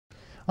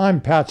I'm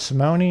Pat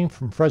Simone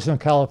from Fresno,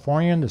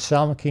 California in the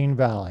San Joaquin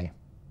Valley.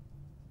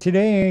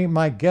 Today,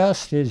 my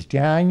guest is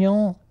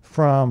Daniel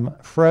from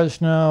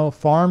Fresno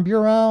Farm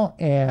Bureau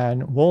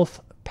and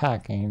Woolf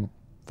Packing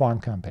Farm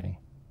Company.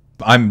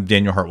 I'm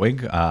Daniel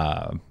Hartwig.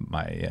 I'm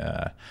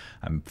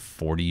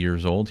 40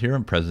 years old here.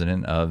 I'm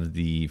president of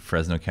the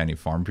Fresno County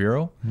Farm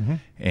Bureau,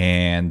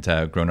 and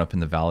grown up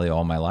in the Valley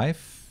all my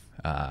life.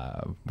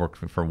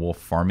 Worked for Woolf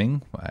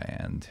Farming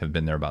and have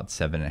been there about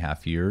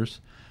 7.5 years.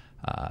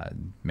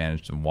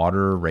 Managed the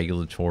water,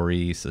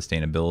 regulatory,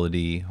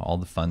 sustainability, all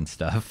the fun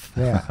stuff.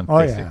 Yeah.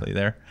 Basically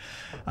there.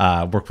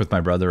 Worked with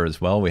my brother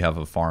as well. We have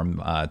a farm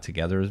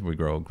together. We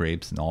grow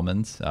grapes and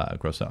almonds,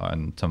 grow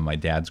on some of my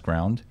dad's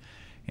ground.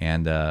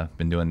 And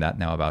been doing that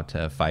now about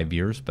 5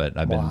 years, but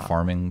I've been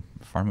farming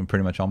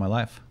pretty much all my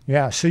life.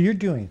 Yeah, so you're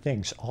doing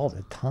things all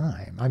the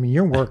time. I mean,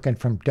 you're working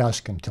from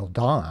dusk until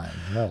dawn,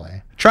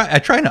 really. I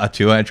try not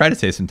to. I try to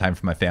save some time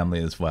for my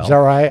family as well. Is that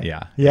right?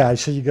 Yeah. Yeah,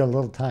 so you got a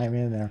little time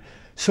in there.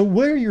 So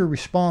what are your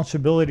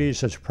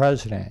responsibilities as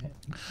president?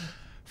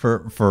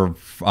 For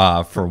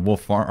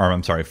Woolf Farm, or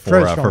I'm sorry,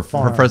 for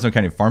Fresno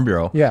County Farm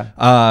Bureau.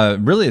 Yeah.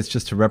 Really, it's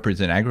just to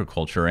represent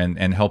agriculture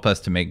and help us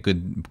to make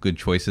good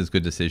choices,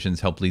 good decisions,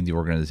 help lead the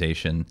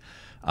organization,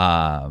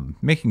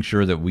 making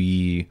sure that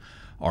we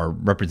are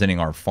representing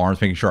our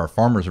farms, making sure our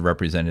farmers are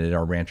represented,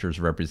 our ranchers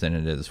are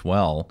represented as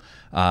well.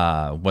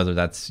 Whether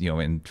that's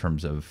in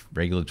terms of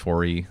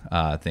regulatory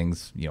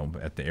things,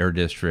 at the air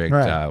district,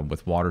 right.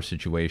 With water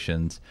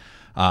situations.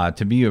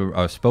 To be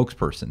a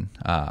spokesperson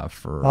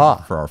for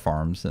our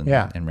farms and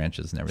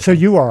ranches and everything. So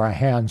you are a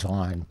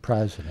hands-on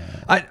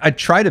president. I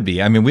try to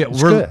be. I mean,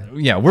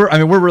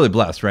 we're really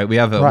blessed, right? We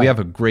have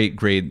a great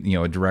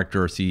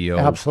director or CEO,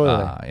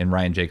 absolutely, in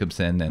Ryan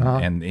Jacobson,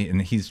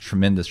 and he's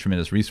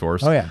tremendous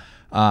resource. Oh yeah.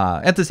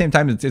 At the same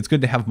time, it's good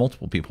to have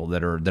multiple people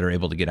that are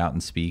able to get out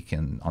and speak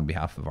on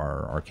behalf of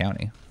our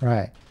county.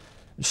 Right.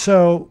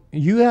 So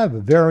you have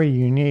a very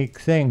unique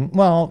thing.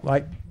 Well,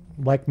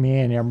 like me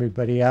and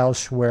everybody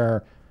else,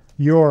 where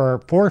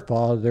your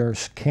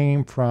forefathers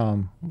came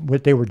from,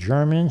 they were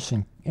Germans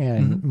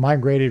and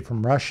migrated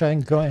from Russia,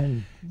 and go ahead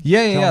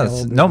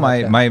and No,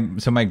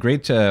 my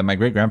great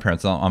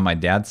grandparents on my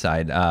dad's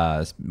side,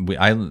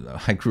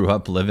 I grew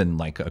up living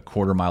like a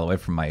quarter mile away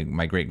from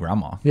my great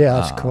grandma. Yeah,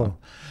 that's cool.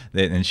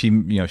 And she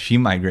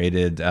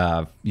migrated.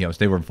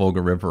 They were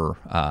Volga River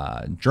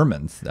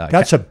Germans.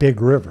 That's a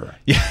big river.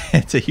 Yeah,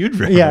 it's a huge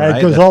river. Yeah, right?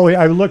 It goes all the way.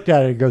 I looked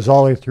at it. It goes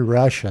all the way through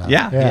Russia.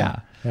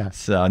 Yeah.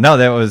 So no,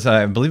 that was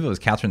I believe it was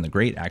Catherine the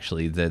Great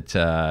actually that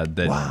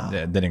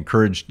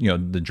encouraged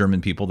the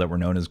German people that were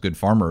known as good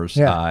farmers,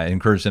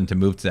 encouraged them to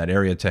move to that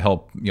area to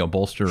help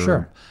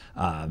bolster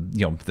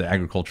the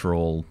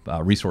agricultural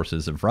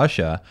resources of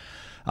Russia.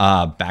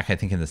 Back I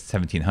think in the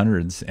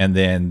 1700s, and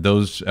then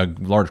a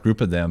large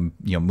group of them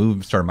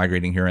started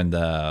migrating here in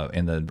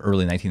the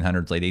early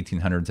 1900s, late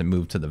 1800s, and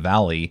moved to the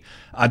valley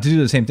to do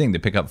the same thing, to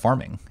pick up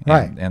farming.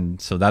 And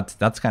so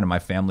that's kind of my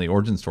family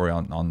origin story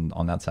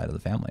on that side of the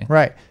family.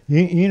 Right.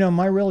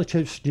 My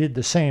relatives did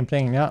the same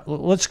thing. Now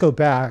let's go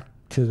back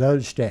to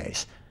those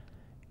days.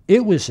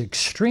 It was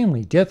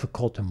extremely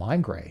difficult to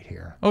migrate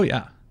here. Oh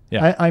yeah.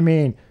 Yeah. I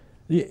mean,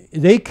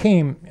 they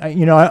came,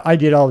 I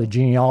did all the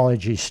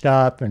genealogy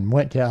stuff and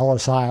went to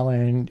Ellis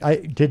Island.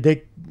 Did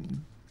they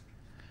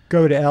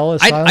go to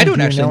Ellis Island? I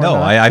don't actually know.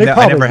 I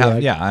never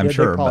have. Yeah, I'm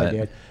sure. But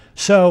did.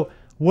 So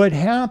what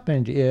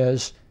happened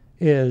is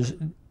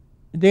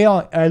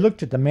I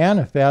looked at the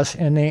manifest,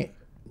 and they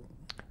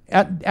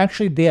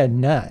had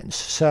nuns.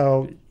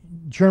 So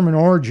German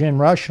origin,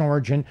 Russian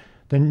origin,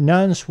 the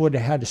nuns would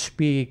have had to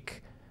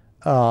speak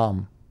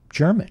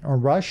German or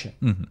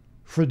Russian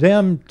for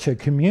them to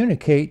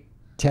communicate.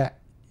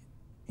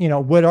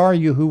 What are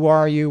you? Who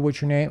are you?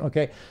 What's your name?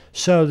 Okay.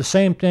 So the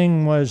same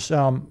thing was,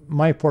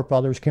 my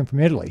forefathers came from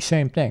Italy.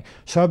 Same thing.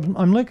 So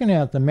I'm looking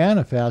at the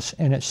manifest,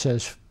 and it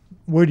says,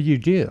 what do you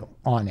do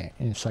on it?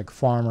 And it's like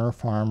farmer.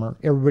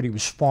 Everybody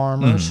was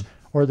farmers,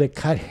 or they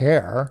cut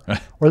hair,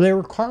 or they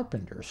were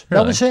carpenters.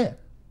 Really? That was it.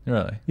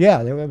 Really?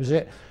 Yeah, that was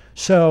it.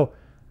 So,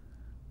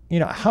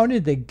 how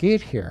did they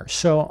get here?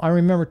 So I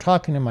remember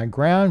talking to my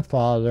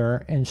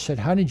grandfather and said,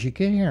 how did you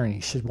get here? And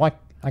he said, well,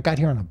 I got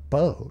here on a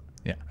boat.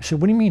 Yeah. I said,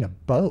 what do you mean a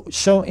boat?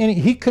 So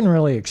he couldn't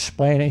really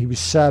explain it. He was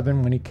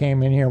 7 when he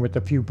came in here with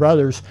a few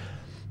brothers.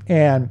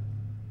 And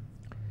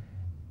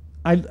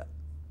I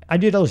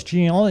did all this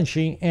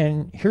genealogy,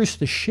 and here's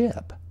the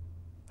ship.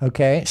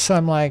 Okay. So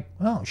I'm like,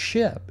 oh,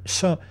 ship.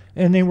 So,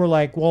 and they were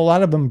like, well, a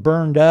lot of them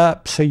burned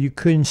up, so you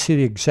couldn't see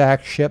the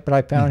exact ship, but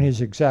I found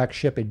his exact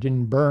ship. It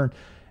didn't burn.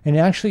 And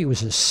actually it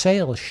was a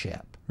sail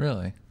ship.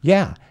 Really?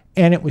 Yeah.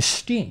 And it was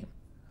steam.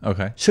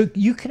 Okay. So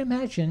you can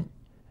imagine,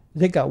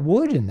 they got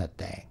wood in the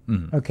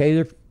thing,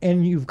 okay?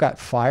 And you've got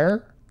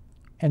fire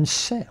and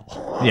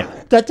sail.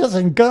 Yeah. That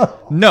doesn't go.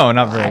 No,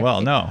 not very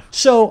well, no.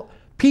 So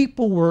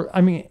people were,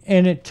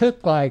 and it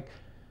took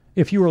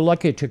if you were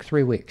lucky, it took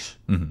 3 weeks.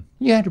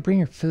 You had to bring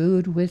your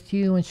food with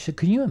you. And so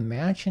can you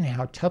imagine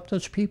how tough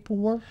those people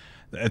were?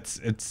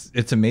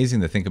 it's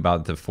amazing to think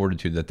about the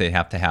fortitude that they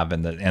have to have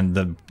and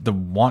the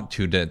want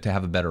to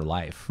have a better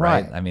life,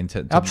 right? I mean,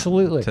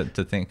 absolutely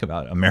to think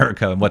about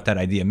America and what that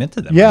idea meant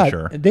to them. Yeah, I'm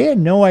sure they had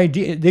no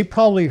idea. They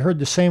probably heard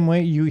the same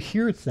way you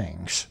hear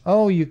things.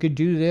 Oh, you could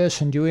do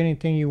this and do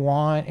anything you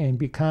want and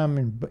become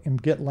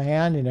and get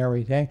land and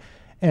everything,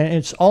 and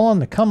it's all on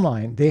the come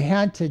line. They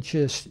had to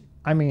just,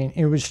 I mean,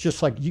 it was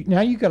just like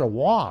now you got to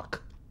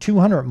walk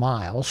 200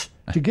 miles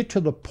to get to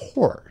the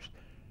port,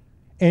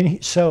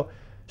 and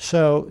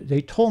So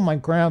they told my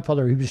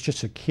grandfather, he was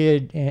just a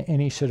kid,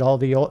 and he said, all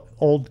the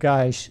old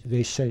guys,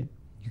 they said,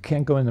 you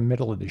can't go in the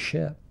middle of the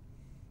ship.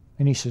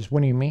 And he says,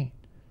 what do you mean?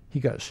 He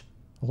goes,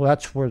 well,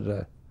 that's where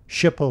the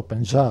ship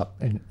opens up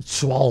and it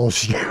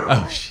swallows you.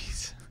 Oh,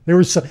 jeez.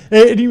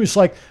 And he was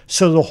like,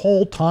 so the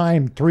whole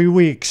time, 3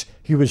 weeks,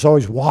 he was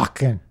always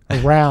walking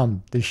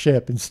around the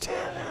ship instead.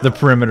 The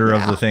perimeter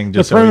of the thing,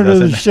 just the perimeter of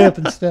the ship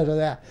instead of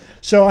that.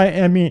 So,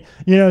 I mean,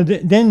 you know,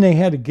 then they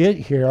had to get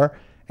here,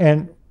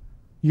 and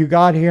you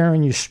got here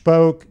and you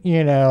spoke,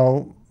 you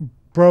know,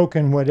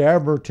 broken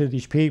whatever to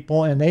these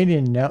people, and they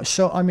didn't know.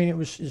 So, I mean, it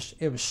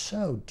was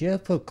so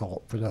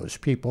difficult for those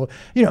people.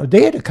 You know,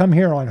 they had to come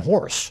here on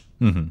horse.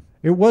 Mm-hmm.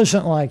 It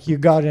wasn't like you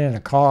got in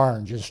a car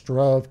and just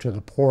drove to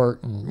the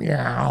port and,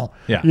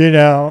 you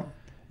know.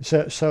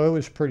 So it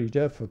was pretty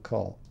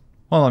difficult.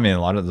 Well, I mean,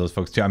 a lot of those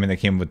folks too. I mean, they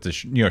came with the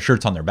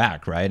shirts on their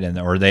back, right? And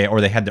or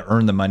they had to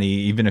earn the money,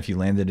 even if you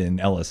landed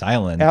in Ellis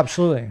Island.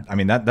 Absolutely. I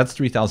mean, that's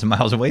 3,000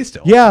 miles away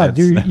still. Yeah,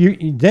 dude.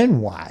 You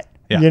then what?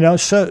 Yeah. You know.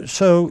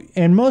 So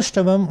and most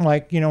of them,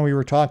 like, you know, we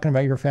were talking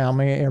about your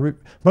family.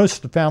 Most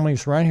of the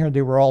families around here,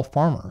 they were all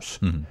farmers.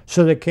 Mm-hmm.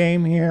 So they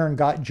came here and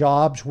got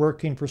jobs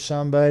working for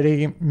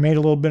somebody, made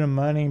a little bit of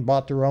money,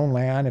 bought their own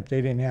land if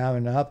they didn't have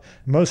enough.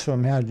 Most of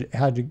them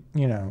had to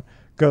you know,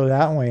 go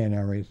that way and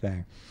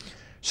everything.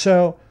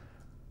 So.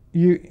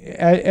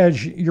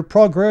 As your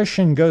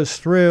progression goes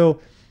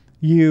through,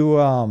 you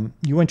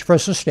went to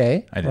Fresno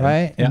State, I did,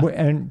 right? yeah.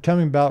 And tell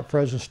me about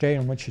Fresno State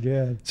and what you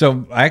did.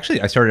 So I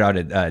started out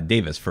at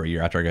Davis for a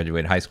year after I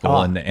graduated high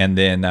school, and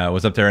then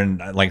was up there, and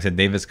like I said,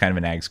 Davis kind of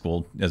an ag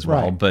school as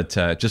well, right. But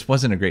just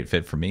wasn't a great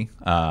fit for me.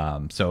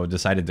 So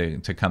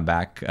decided to come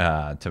back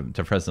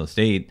to Fresno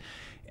State.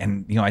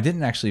 And, you know, I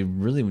didn't actually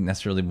really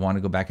necessarily want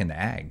to go back into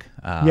ag.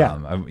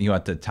 You know,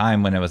 at the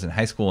time when I was in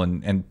high school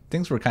and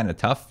things were kind of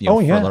tough, you know,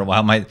 for a little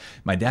while.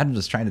 My dad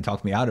was trying to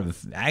talk me out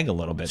of ag a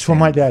little bit. That's what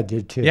my dad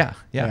did too. Yeah.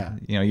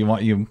 You know,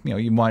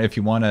 if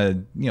you want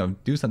to, you know,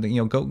 do something,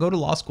 you know, go to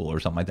law school or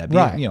something like that.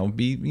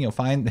 Right.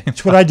 Fine.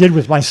 That's what I did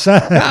with my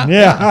son.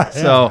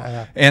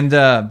 So, and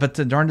but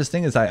the darndest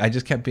thing is I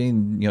just kept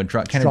being, you know,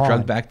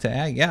 drugged back to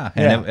ag.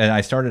 And I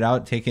started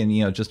out taking,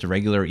 you know, just a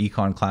regular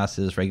econ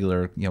classes,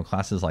 regular, you know,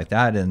 classes like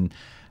that. And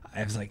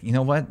I was like, you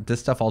know what? This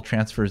stuff all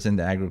transfers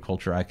into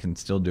agriculture. I can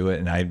still do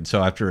it. And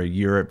so after a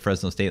year at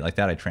Fresno State like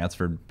that, I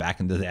transferred back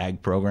into the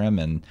ag program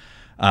and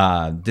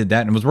did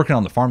that and was working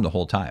on the farm the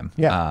whole time.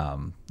 Yeah.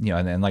 You know,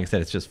 and like I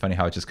said, it's just funny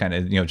how it just kind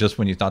of, you know, just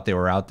when you thought they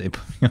were out,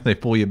 they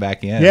pull you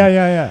back in. Yeah.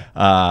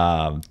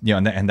 You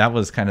know, and that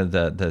was kind of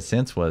the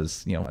sense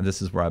was, you know,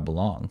 this is where I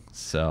belong.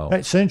 So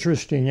that's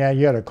interesting. Yeah,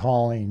 you had a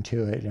calling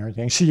to it and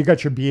everything. So you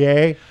got your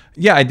BA?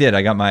 Yeah, I did.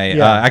 I got my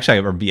actually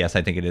or BS,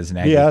 I think it is in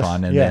ag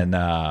econ,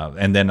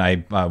 and then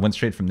I went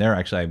straight from there.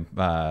 Actually,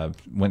 I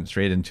went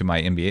straight into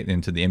my MBA,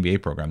 into the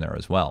MBA program there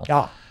as well.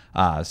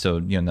 So,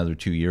 you know, another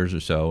 2 years or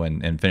so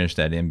and finished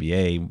that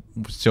MBA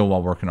still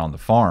while working on the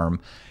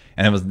farm.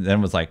 And it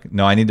was like,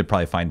 no, I need to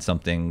probably find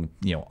something,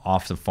 you know,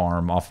 off the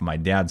farm, off of my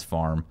dad's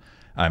farm,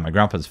 my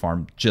grandpa's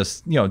farm,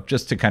 just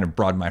to kind of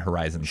broaden my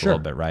horizons a little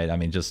bit, right? I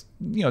mean, just,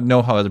 you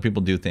know how other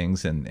people do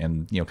things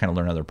and you know, kind of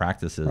learn other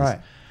practices. Right.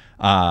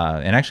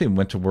 And actually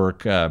went to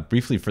work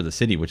briefly for the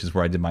city, which is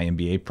where I did my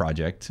MBA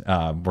project.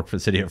 Worked for the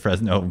city of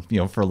Fresno, you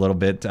know, for a little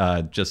bit.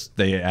 Just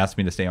they asked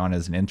me to stay on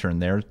as an intern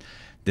there.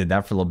 Did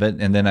that for a little bit,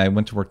 and then I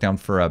went to work down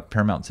for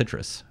Paramount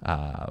Citrus,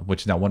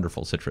 which is now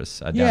Wonderful Citrus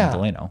down in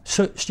Delano.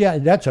 So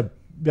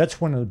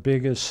that's one of the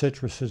biggest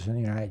citruses in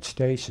the United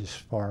States, as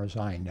far as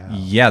I know.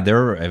 Yeah,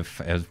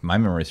 as my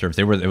memory serves,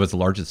 it was the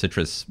largest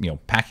citrus, you know,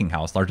 packing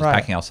house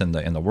in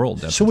the world.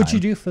 So what'd you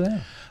do for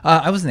them?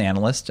 I was an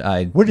analyst.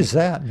 What does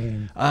that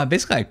mean?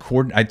 Basically,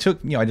 I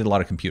did a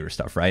lot of computer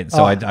stuff, right?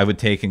 So I would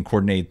take and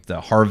coordinate the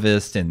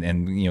harvest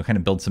and you know, kind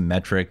of build some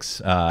metrics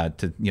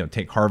to, you know,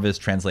 take harvest,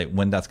 translate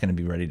when that's going to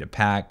be ready to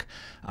pack,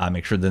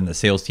 make sure then the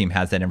sales team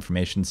has that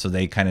information so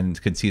they kind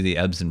of could see the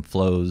ebbs and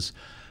flows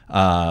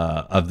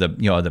of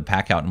the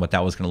pack out and what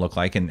that was going to look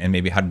like, and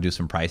maybe how to do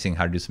some pricing,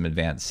 how to do some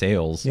advanced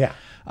sales.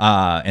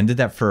 And did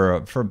that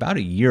for about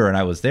a year, and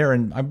I was there,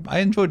 and I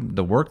enjoyed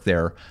the work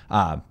there,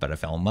 but I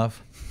fell in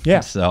love.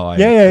 So you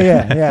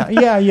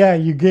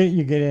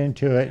get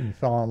into it and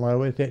fall in love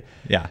with it.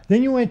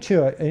 Then you went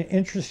to an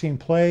interesting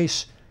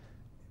place.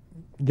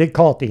 They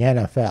call it the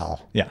NFL.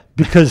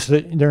 Because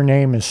their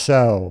name is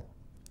so.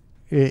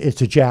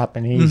 It's a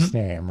Japanese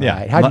name,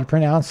 right? How do you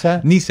pronounce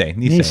that?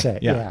 Nisei.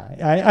 Yeah.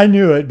 I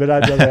knew it, but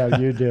I'd rather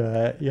have you do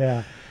it.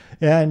 Yeah.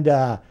 And,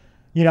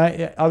 you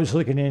know, I was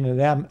looking into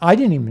them. I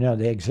didn't even know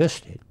they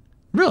existed.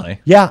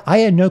 Really? Yeah, I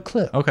had no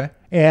clue. Okay.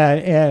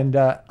 And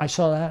I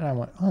saw that and I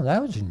went, oh,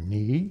 that was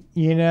neat,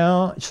 you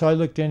know. So I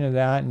looked into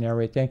that and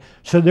everything.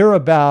 So they're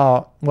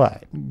about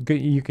what?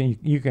 You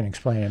can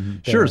explain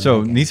them. Sure.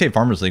 So Nisei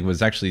Farmers League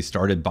was actually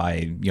started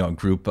by a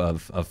group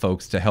of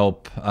folks to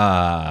help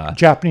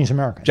Japanese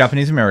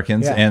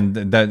Americans. Yeah. And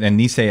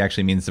Nisei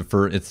actually means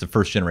it's the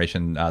first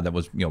generation that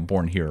was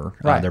born here.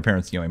 Right. Their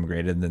parents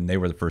immigrated, and then they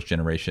were the first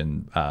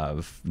generation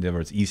there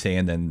was Issei,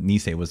 and then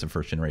Nisei was the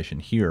first generation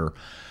here.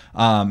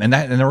 And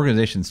the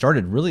organization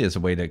started really as a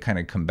way to kind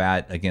of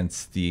combat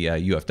against the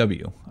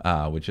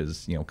UFW, which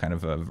is kind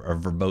of a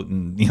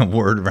verboten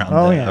word around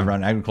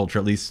around agriculture,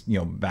 at least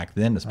back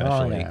then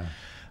especially.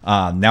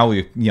 Now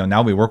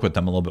we work with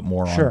them a little bit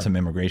more on some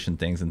immigration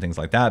things and things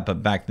like that.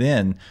 But back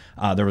then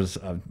there was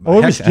it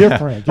was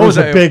different. There was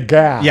a big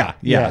gap.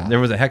 Yeah. There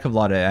was a heck of a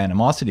lot of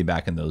animosity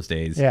back in those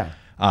days. Yeah.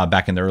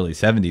 Back in the early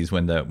 70s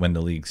when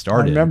the league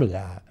started. I remember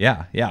that.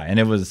 Yeah, and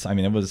it was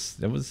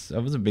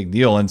a big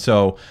deal. And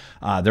so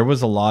there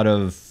was a lot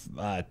of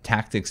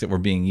tactics that were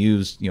being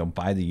used,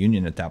 by the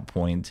union at that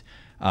point.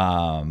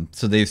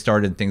 So they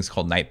started things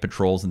called night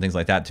patrols and things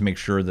like that to make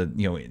sure that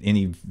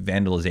any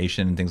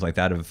vandalization and things like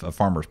that of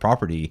farmers'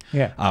 property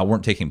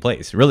weren't taking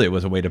place. Really, it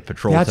was a way to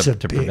patrol to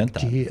prevent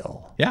that. That's a big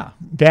deal. Yeah,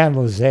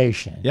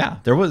 vandalization. Yeah,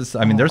 there was.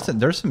 I mean,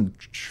 there's some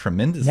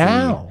tremendous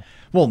now.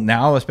 Well,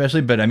 now especially,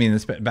 but I mean,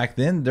 back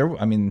then there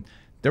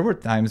were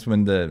times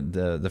when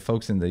the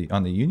folks on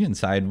the union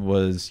side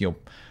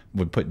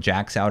would put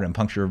jacks out and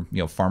puncture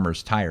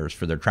farmers' tires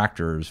for their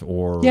tractors,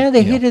 or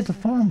they hated the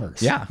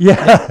farmers. Yeah,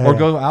 or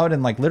go out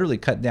and literally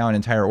cut down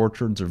entire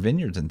orchards or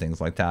vineyards and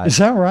things like that. Is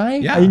that right?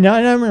 Yeah, I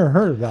never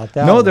heard about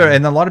that. No,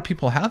 and a lot of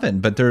people haven't,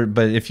 but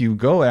if you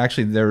go,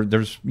 actually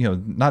there's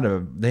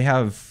they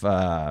have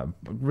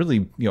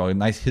really a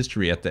nice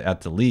history at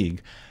the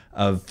league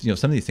of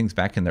some of these things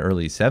back in the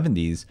early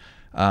 70s,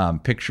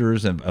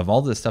 pictures of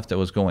all this stuff that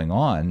was going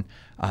on,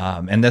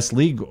 and this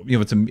league,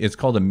 it's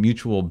called a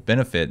mutual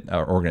benefit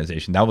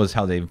organization. That was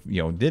how they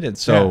did it,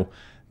 so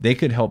they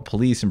could help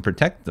police and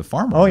protect the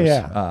farmers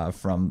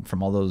from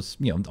all those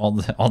all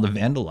the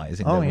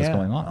vandalizing that was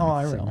going on.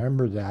 I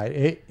remember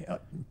that.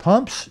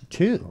 Pumps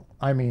too.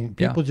 I mean,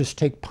 people just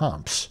take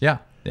pumps. Yeah.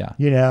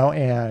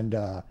 And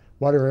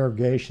water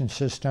irrigation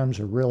systems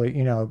are really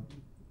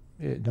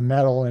the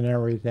metal and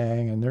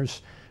everything, and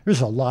there's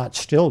a lot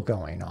still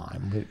going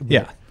on.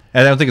 And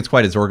I don't think it's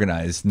quite as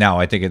organized now.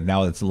 I think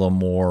now it's a little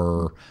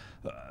more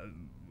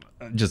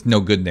just no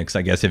good nicks,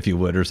 I guess, if you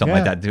would, or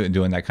something like that,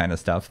 doing that kind of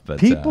stuff. But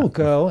people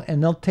go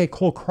and they'll take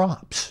whole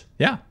crops.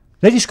 Yeah,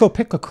 they just go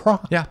pick a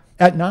crop.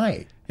 At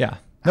night. Yeah.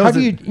 How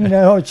do you,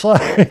 it's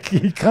like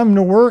you come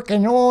to work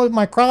and,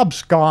 my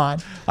crop's gone.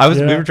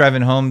 We were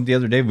driving home the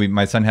other day.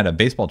 My son had a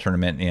baseball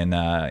tournament in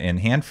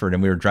Hanford,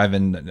 and we were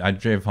driving. I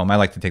drove home. I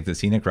like to take the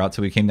scenic route,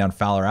 so we came down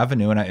Fowler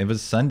Avenue, and it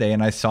was Sunday,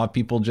 and I saw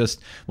people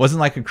wasn't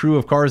like a crew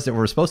of cars that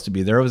were supposed to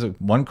be. There was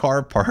one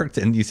car parked,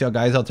 and you see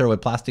guys out there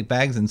with plastic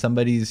bags in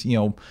somebody's,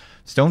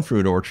 stone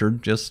fruit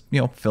orchard, just,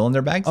 filling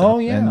their bags up.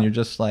 And you're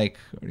just like,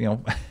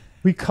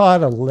 We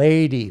caught a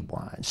lady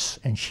once,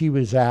 and she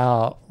was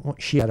out.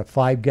 She had a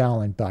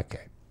 5-gallon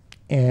bucket,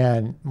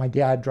 and my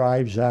dad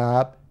drives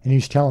up, and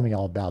he's telling me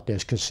all about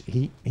this because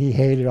he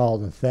hated all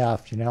the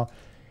theft,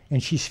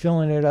 and she's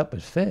filling it up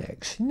with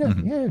figs.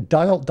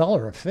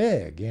 $1 a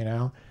fig,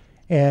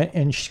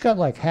 and she's got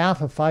like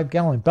half a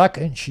 5-gallon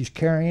bucket, and she's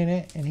carrying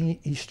it, and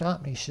he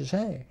stopped me. He says,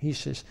 "Hey," he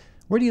says,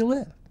 "where do you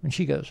live?" And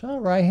she goes, "Oh,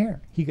 right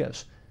here." He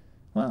goes,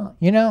 "Well,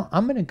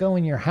 I'm going to go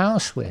in your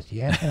house with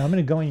you, and I'm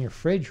going to go in your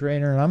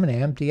refrigerator, and I'm going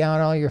to empty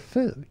out all your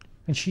food."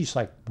 And she's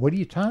like, "What are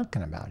you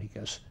talking about?" He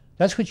goes,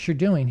 "That's what you're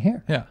doing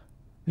here." Yeah.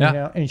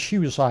 And she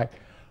was like,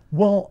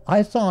 "Well,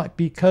 I thought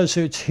because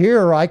it's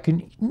here, I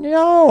can."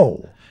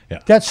 No,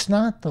 that's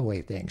not the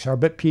way things are.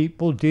 But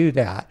people do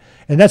that,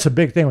 and that's a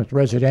big thing with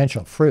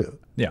residential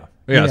fruit. Yeah,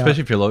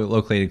 especially if you're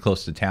located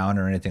close to town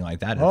or anything like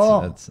that.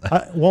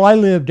 I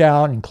lived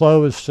out in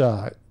close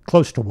to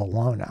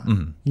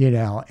Walona,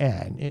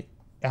 and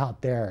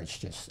out there, it's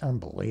just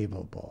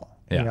unbelievable.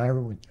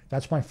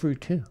 That's my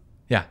fruit too.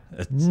 Yeah.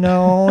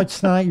 No,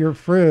 it's not your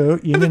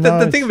fruit.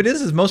 The thing of it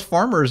is most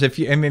farmers, if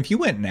you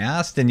went and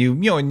asked, and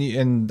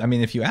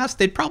if you asked,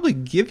 they'd probably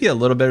give you a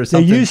little bit or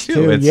something. They used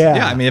to.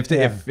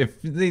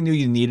 If they knew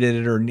you needed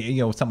it or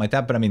something like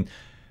that. But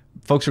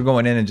folks are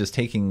going in and just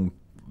taking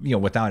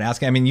without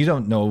asking. You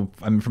don't know.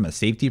 From a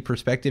safety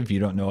perspective, you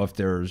don't know if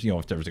there's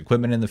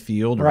equipment in the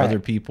field or other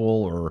people,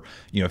 or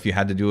if you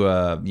had to do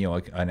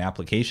an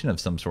application of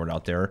some sort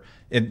out there.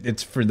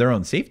 It's for their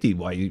own safety.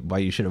 Why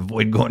you should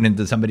avoid going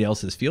into somebody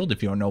else's field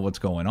if you don't know what's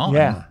going on.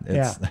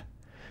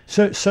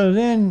 So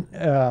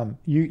then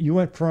you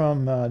went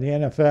from the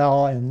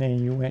NFL, and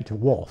then you went to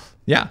Woolf.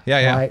 Yeah.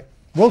 Right?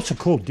 Wolf's a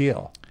cool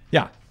deal.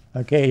 Yeah.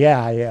 Okay.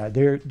 Yeah.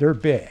 They're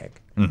big.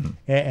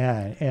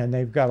 and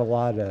they've got a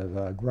lot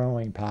of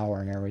growing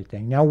power and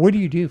everything. Now, what do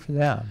you do for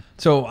them?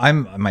 So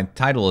my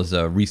title is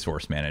a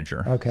resource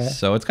manager. Okay.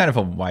 So it's kind of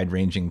a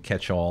wide-ranging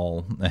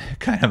catch-all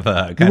kind of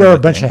you wear a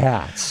bunch of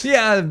hats.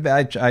 Yeah,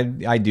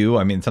 I do.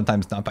 I mean,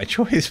 sometimes not by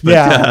choice. But,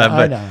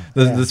 I know.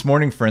 This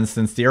morning, for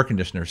instance, the air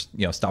conditioners,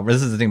 stopped.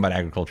 This is the thing about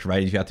agriculture,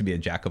 right? You have to be a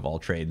jack of all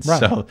trades. Right.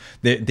 So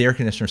the air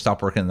conditioner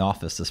stopped working in the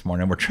office this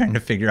morning. We're trying to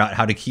figure out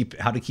how to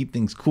keep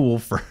things cool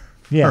for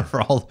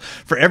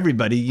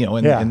everybody,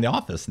 in the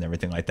office and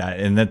everything like that.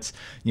 And that's,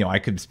 I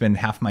could spend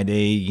half my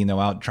day,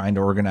 out trying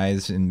to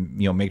organize and,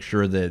 make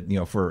sure that,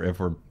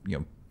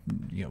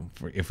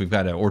 if we've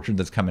got an orchard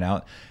that's coming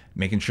out,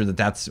 making sure that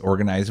that's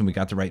organized and we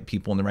got the right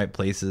people in the right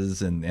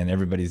places and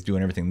everybody's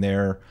doing everything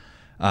there.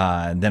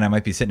 And then I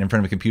might be sitting in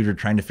front of a computer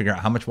trying to figure out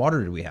how much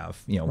water do we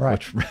have,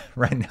 which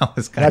right now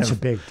is that's a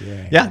big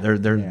deal. Yeah,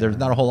 there's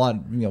not a whole lot,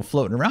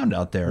 floating around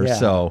out there. Yeah,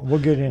 so we'll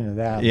get into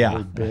that a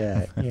little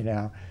bit,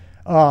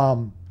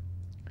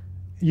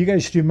 You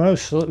guys do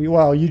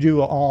you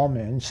do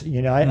almonds,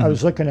 I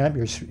was looking at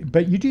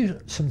but you do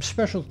some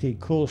specialty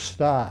cool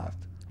stuff.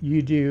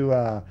 You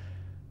do,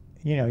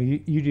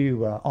 you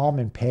do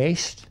almond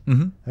paste,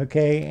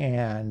 okay,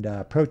 and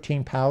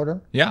protein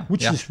powder,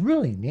 which is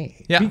really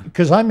neat. Yeah,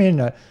 because I'm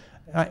in a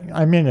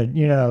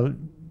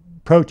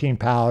protein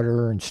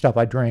powder and stuff.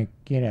 I drink,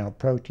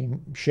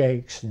 protein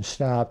shakes and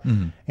stuff,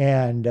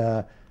 and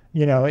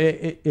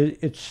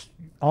it's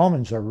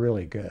almonds are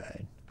really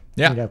good.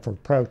 Yeah, for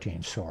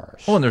protein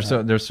source. Oh, and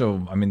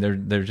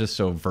they're just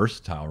so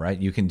versatile, right?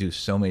 You can do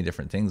so many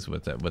different things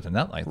with a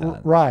nut like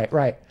that.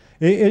 Right.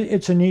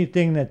 It's a neat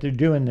thing that they're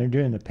doing. They're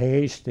doing the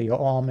paste, the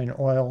almond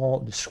oil,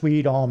 the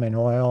sweet almond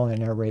oil,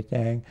 and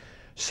everything.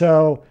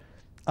 So,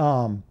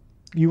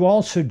 you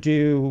also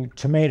do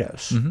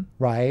tomatoes,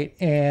 right?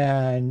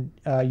 And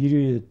you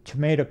do the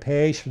tomato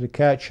paste for the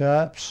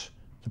ketchups,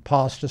 the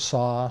pasta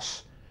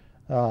sauce,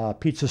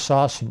 pizza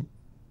sauce, and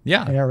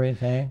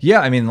everything. Yeah,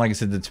 I mean, like I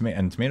said,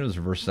 tomatoes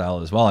are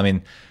versatile as well. I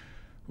mean,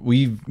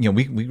 we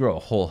grow a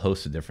whole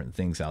host of different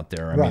things out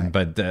there. I mean,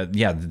 but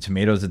the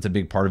tomatoes, it's a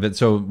big part of it.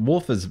 So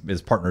Woolf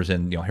is partners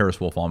in Harris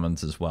Wolf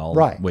almonds as well,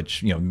 right?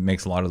 Which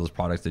makes a lot of those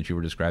products that you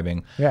were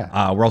describing.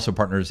 Yeah, we're also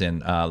partners in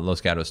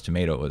Los Gatos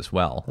tomato as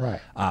well,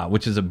 right?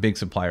 Which is a big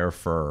supplier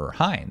for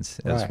Heinz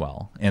as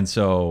well, and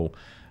so.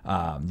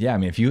 I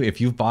mean, if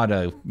you've bought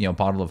a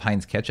bottle of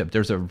Heinz ketchup,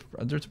 there's a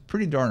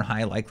pretty darn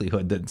high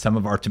likelihood that some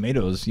of our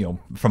tomatoes,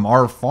 from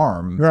our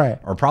farm,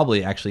 are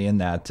probably actually in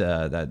that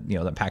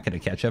packet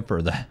of ketchup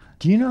or the.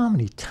 Do you know how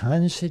many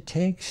tons it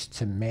takes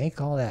to make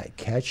all that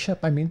ketchup?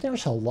 I mean,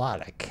 there's a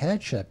lot of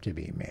ketchup to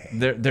be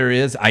made. There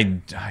is.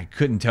 I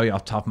couldn't tell you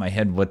off the top of my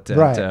head what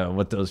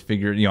those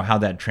figures, how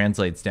that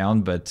translates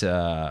down, but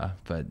no,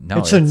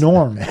 it's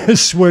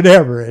enormous,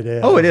 whatever it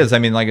is. Oh, it is. I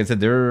mean, like I said,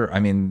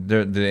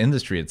 the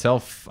industry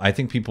itself. I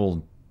think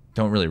people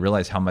don't really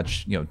realize how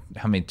much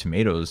how many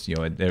tomatoes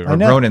are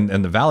grown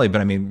in the valley. But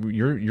I mean,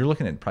 you're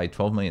looking at probably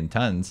 12 million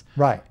tons,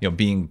 right?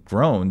 Being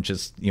grown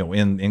just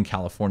in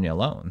California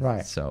alone,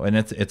 right? So and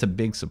it's a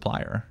big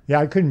supplier. Yeah,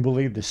 I couldn't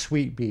believe the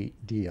sweet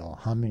beet deal.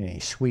 How many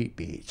sweet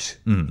beets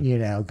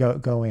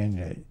go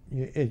in?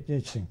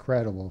 It's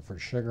incredible for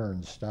sugar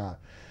and stuff.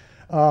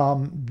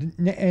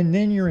 And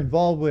then you're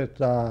involved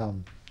with.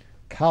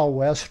 Cal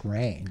West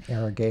Rain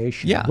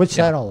irrigation. Yeah. What's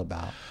that all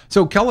about?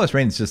 So Cal West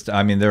Rain is just,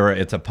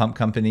 it's a pump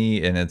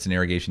company and it's an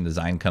irrigation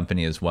design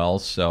company as well.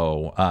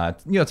 So,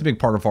 it's a big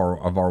part of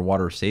our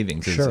water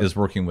savings is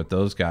working with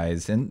those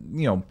guys.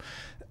 And,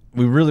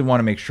 we really want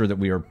to make sure that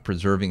we are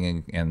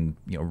preserving and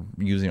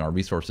using our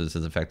resources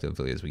as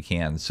effectively as we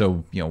can.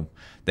 So,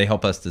 they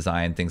help us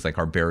design things like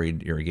our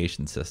buried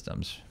irrigation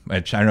systems,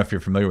 which I don't know if you're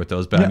familiar with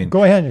those, but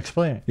go ahead and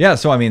explain it. Yeah.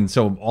 So,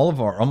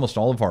 almost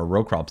all of our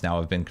row crops now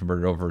have been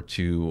converted over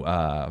to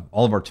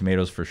all of our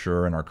tomatoes for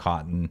sure, and our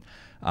cotton,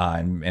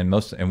 and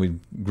we've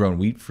grown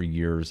wheat for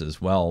years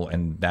as well.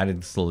 And that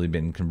has slowly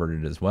been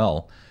converted as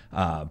well.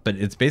 But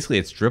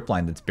it's drip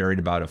line that's buried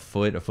about a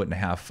foot and a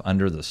half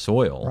under the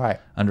soil, right,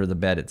 under the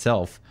bed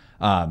itself.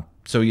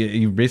 So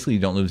you basically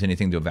don't lose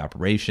anything to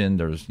evaporation.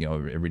 There's it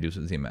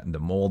reduces the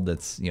mold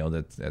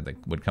that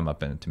would come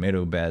up in a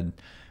tomato bed.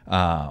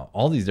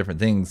 All these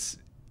different things,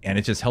 and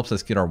it just helps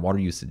us get our water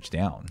usage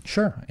down.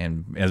 Sure.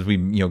 And as we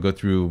go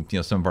through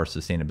some of our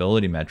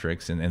sustainability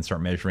metrics and start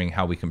measuring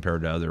how we compare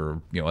to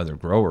other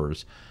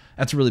growers.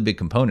 That's a really big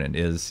component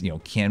is,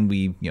 can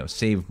we,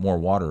 save more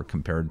water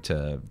compared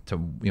to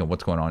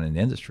what's going on in the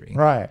industry?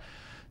 Right.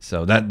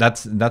 So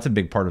that's a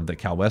big part of the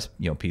Cal West,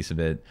 piece of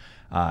it,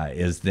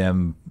 is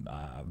them,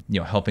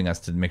 helping us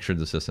to make sure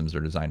the systems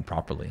are designed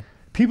properly.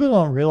 People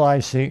don't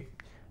realize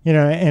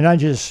and I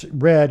just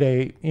read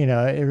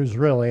it was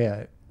really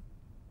a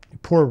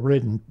poor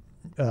written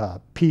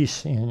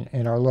piece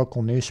in our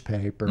local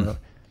newspaper,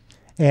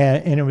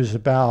 and it was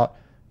about,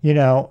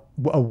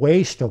 a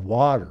waste of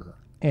water.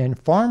 And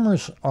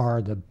farmers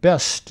are the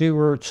best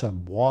stewards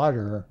of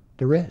water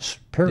there is.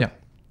 Period.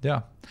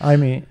 Yeah. I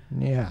mean,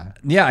 yeah.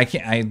 Yeah. I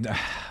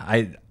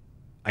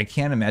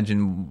can't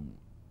imagine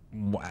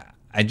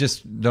I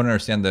just don't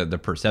understand the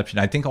perception.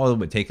 I think all it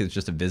would take is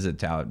just a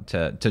visit out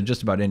to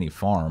just about any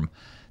farm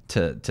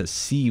to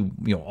see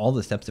all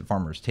the steps that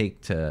farmers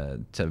take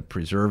to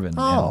preserve and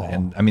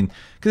I mean,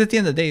 because at the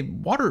end of the day,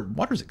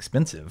 water's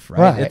expensive,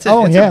 right? It's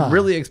a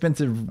really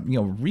expensive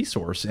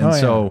resource, and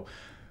so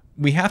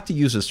we have to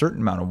use a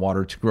certain amount of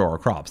water to grow our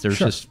crops. There's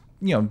just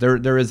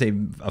there is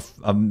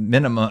a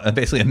minimum,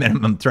 basically a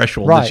minimum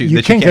threshold that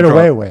you can't get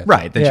away with,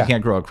 that you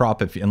can't grow a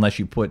crop unless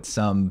you put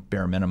some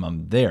bare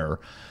minimum there.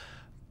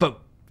 But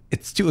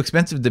it's too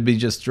expensive to be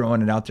just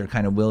throwing it out there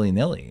kind of willy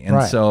nilly.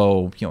 And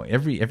so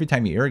every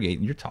time you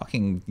irrigate, you're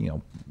talking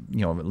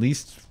at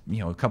least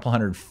a couple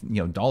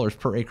 $100 dollars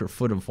per acre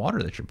foot of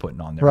water that you're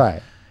putting on there.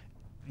 Right.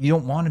 You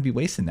don't want to be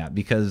wasting that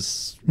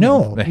because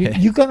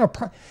you're gonna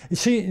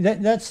see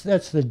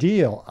that's the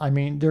deal. I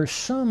mean, there's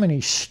so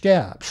many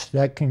steps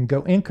that can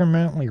go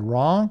incrementally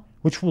wrong,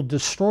 which will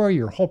destroy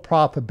your whole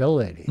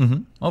profitability.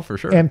 Mm-hmm. Oh, for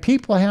sure. And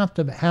people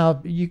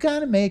you got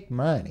to make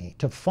money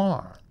to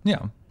farm.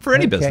 Yeah, for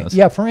any business.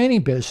 Yeah, for any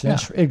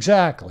business,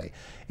 exactly.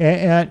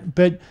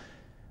 But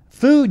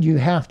food you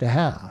have to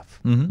have.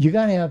 Mm-hmm. You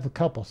got to have a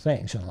couple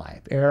things in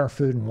life: air,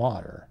 food, and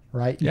water.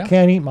 Right? You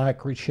can't eat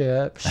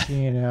microchips,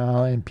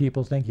 and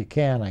people think you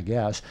can, I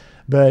guess.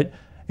 But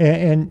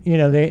and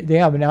they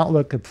have an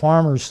outlook of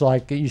farmers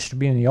like it used to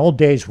be in the old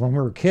days when we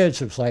were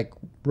kids. It was like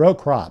row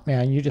crop,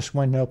 man. You just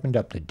went and opened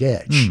up the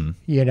ditch,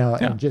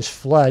 and just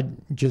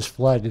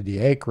flooded the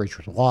acreage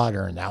with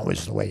water, and that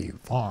was the way you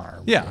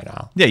farmed.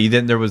 Yeah, you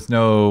didn't. There was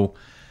no.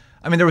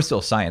 I mean, there was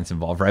still science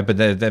involved, right? But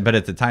but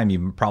at the time,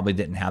 you probably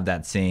didn't have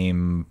that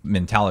same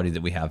mentality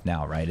that we have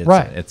now, right?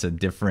 It's a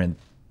different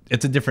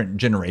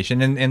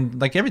generation,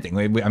 and like everything.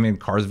 I mean,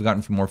 cars have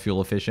gotten more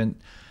fuel efficient.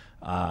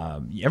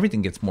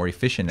 Everything gets more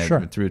efficient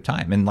through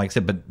time. And like I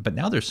said, but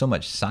now there's so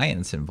much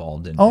science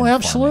involved in. Oh,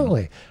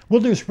 absolutely. Farming.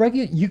 Well, there's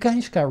you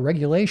guys got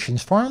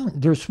regulations.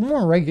 There's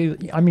more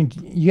I mean,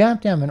 you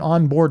have to have an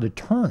onboard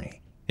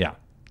attorney. Yeah.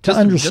 To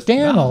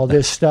understand all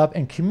this stuff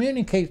and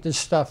communicate this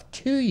stuff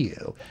to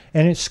you.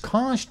 And it's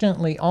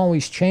constantly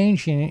always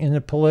changing in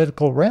the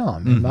political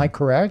realm. Am I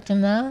correct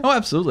in that? Oh,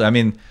 absolutely. I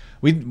mean,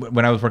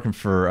 when I was working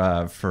for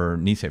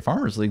Nisei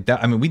Farmers League,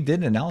 we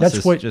did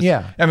analysis.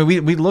 I mean,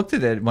 we looked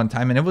at it one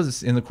time, and it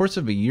was in the course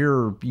of a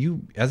year.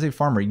 You, as a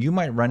farmer, you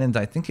might run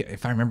into, I think,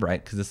 if I remember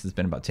right, because this has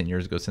been about 10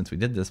 years ago since we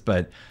did this,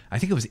 but I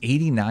think it was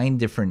 89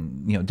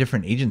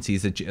 different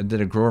agencies that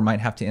a grower might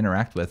have to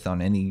interact with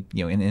on any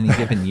in any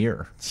given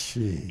year.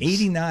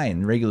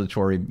 89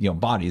 regulatory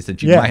bodies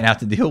that you might have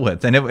to deal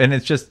with, and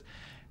it's just,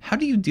 how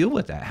do you deal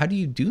with that? How do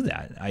you do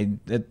that?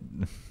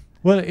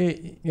 Well,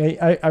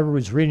 I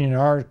was reading an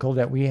article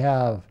that we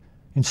have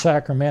in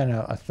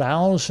Sacramento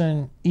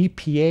 1,000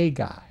 EPA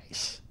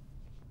guys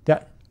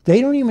that they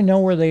don't even know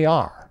where they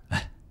are,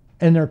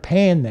 and they're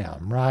paying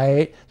them,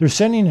 right? They're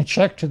sending a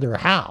check to their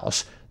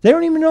house. They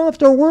don't even know if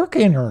they're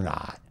working or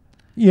not,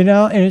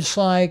 And it's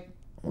like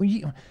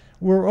we're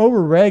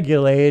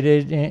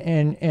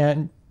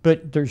overregulated,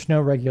 but there's no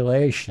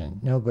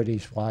regulation.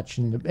 Nobody's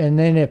watching. And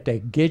then if they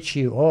get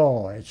you,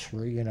 it's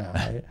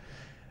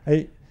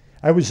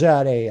I was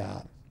at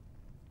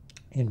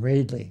in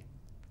Radley,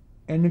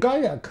 and the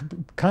guy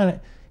got kind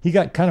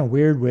of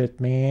weird with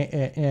me,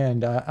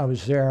 and I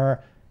was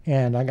there,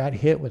 and I got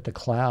hit with the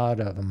cloud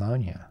of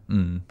ammonia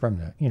from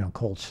the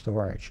cold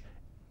storage.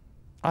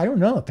 I don't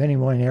know if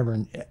anyone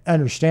ever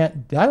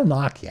understand. That'll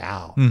knock you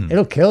out.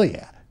 It'll kill you,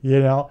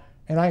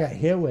 And I got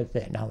hit with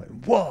it, and I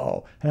went,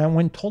 whoa! And I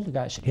went and told the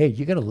guy, I said, hey,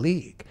 you got a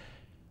leak.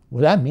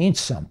 Well, that means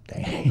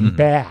something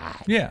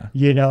bad. Yeah.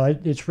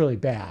 It's really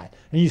bad.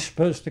 And you're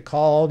supposed to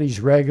call these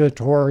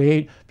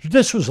regulatory.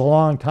 This was a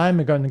long time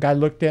ago, and the guy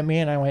looked at me,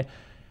 and I went,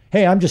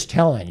 hey, I'm just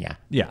telling you.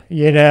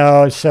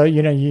 Yeah. So,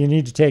 you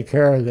need to take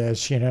care of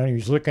this. He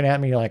was looking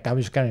at me like I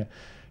was going to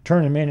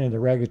turn him into the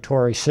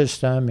regulatory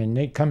system, and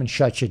they'd come and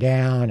shut you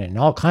down, and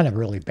all kind of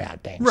really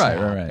bad things.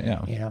 Right,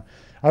 yeah.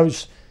 I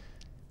was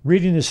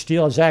reading this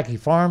deal. Zaki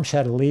Farms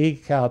had a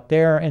leak out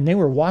there, and they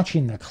were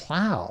watching the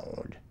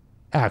cloud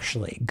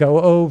actually go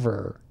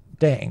over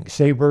things.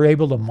 They were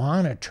able to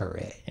monitor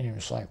it, and it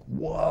was like,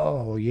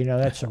 whoa,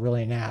 that's a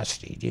really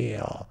nasty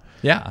deal.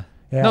 Yeah.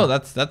 No,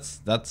 that's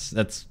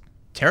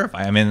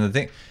terrifying. I mean,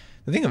 the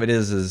thing of it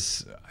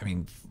is I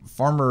mean,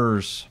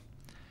 farmers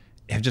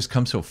have just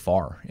come so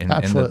far in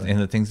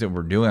the things that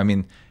we're doing. I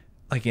mean,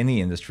 like any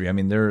industry, I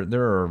mean, there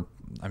are,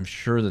 I'm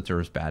sure that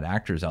there's bad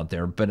actors out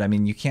there, but I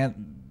mean, you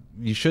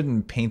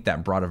shouldn't paint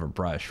that broad of a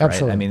brush, right?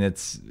 Absolutely. I mean,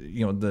 it's,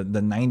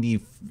 the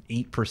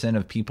 98%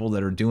 of people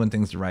that are doing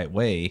things the right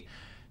way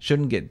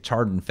shouldn't get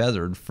tarred and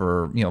feathered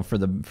for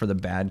the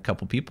bad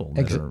couple people.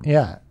 There's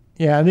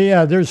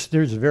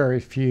very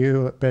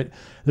few, but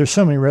there's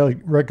so many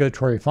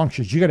regulatory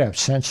functions. You got to have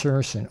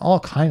sensors and all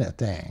kind of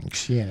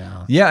things,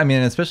 Yeah, I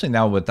mean, especially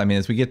now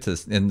as we get to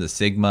in the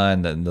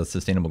SGMA and the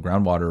Sustainable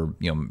Groundwater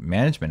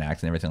Management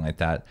Act and everything like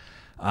that.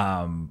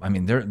 I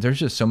mean, there's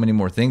just so many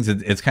more things.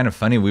 It's kind of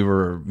funny.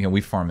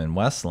 We farm in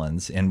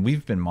Westlands, and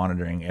we've been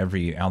monitoring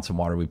every ounce of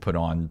water we put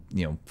on,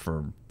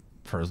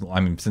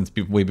 since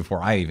way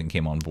before I even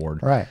came on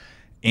board. Right.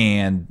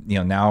 And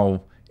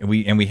now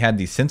we had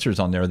these sensors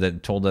on there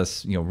that told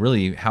us,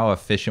 really how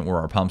efficient were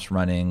our pumps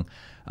running,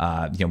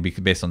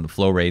 based on the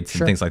flow rates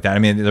and things like that. I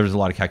mean, there was a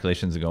lot of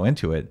calculations that go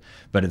into it,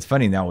 but it's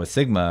funny now with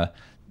Sigma,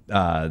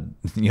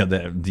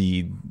 Westlands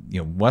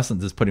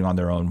is putting on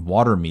their own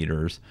water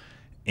meters,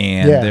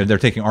 and they're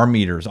taking our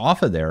meters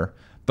off of there,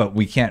 but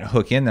we can't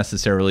hook in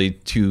necessarily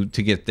to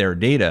get their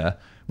data,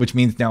 which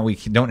means now we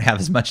don't have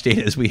as much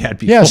data as we had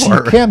before. Yes,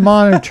 you can't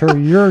monitor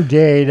your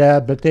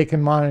data, but they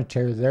can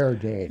monitor their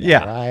data.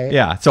 Yeah, right?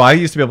 Yeah. So I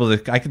used to be able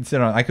to.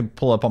 I could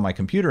pull up on my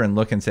computer and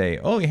look and say,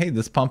 oh, hey,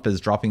 this pump is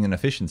dropping in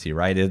efficiency,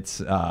 right? It's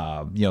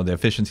the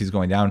efficiency is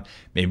going down.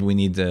 Maybe we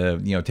need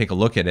to take a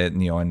look at it,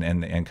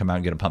 and come out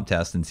and get a pump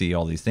test and see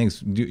all these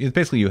things. It's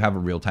basically you have a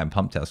real time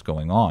pump test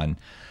going on.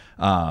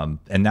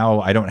 And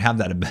now I don't have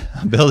that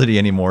ability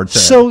anymore.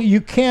 So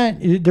you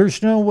can't.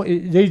 There's no way.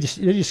 They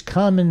just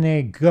come and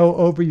they go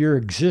over your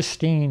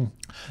existing.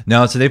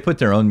 No, so they put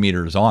their own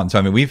meters on. So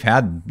I mean, we've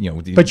had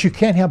But you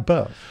can't have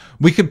both.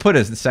 We could put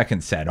a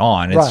second set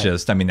on. It's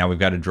just, I mean, now we've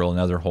got to drill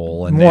another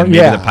hole, and maybe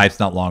the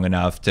pipe's not long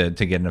enough to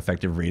get an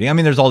effective reading. I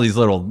mean, there's all these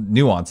little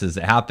nuances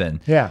that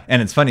happen. Yeah.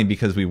 And it's funny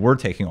because we were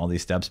taking all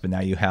these steps, but now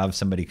you have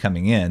somebody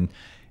coming in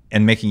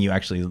and making you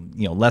actually,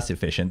 less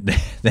efficient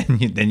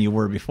than you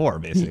were before,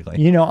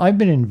 basically. I've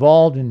been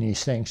involved in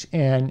these things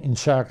and in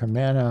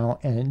Sacramento,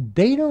 and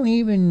they don't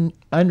even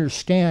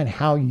understand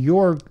how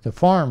the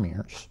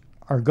farmers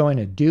are going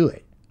to do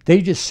it.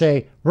 They just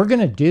say, we're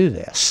going to do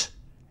this.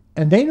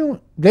 And they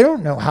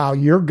don't know how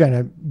you're going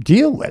to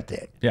deal with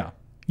it. Yeah.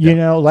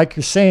 Like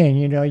you're saying,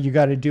 you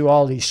got to do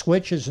all these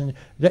switches, and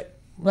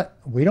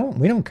we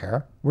don't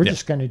care. We're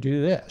just going to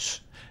do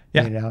this.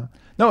 Yeah.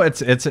 No,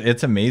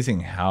 it's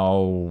amazing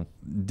how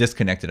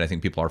disconnected I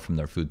think people are from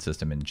their food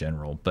system in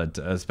general, but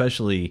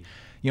especially,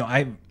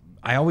 I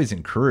always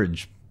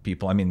encourage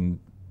people. I mean,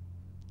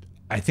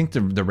 I think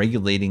the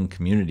regulating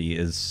community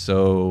is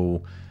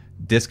so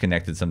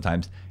disconnected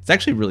sometimes. It's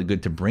actually really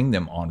good to bring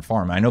them on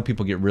farm. I know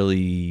people get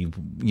really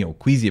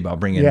queasy about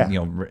bringing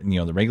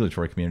the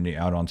regulatory community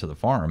out onto the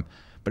farm,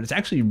 but it's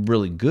actually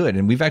really good,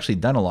 and we've actually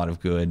done a lot of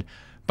good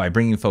by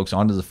bringing folks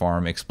onto the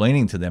farm,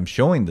 explaining to them,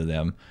 showing to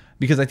them.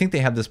 Because I think they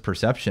have this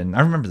perception.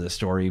 I remember this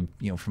story,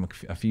 from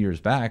a few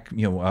years back.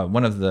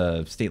 One of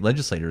the state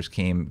legislators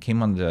came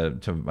on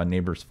to a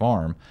neighbor's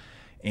farm,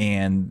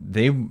 and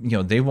they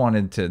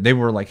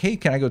were like, "Hey,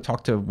 can I go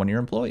talk to one of your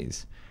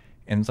employees?"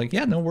 And it's like,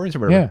 "Yeah, no worries or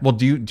whatever." Yeah. Well,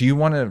 do you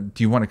want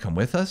to come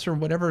with us or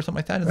whatever or something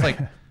like that? And it's like,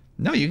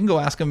 no, you can go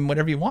ask them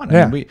whatever you want.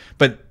 I mean,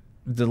 but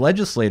the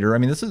legislator, I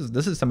mean, this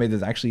is somebody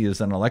that actually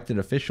is an elected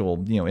official,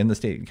 in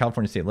the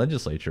California state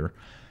legislature,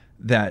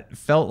 that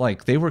felt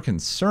like they were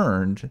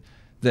concerned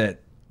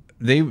that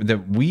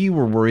we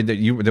were worried that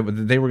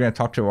they were going to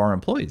talk to our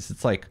employees.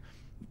 It's like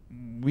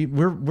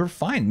we're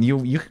fine. You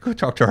can go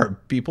talk to our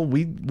people.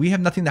 We have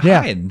nothing to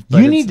hide.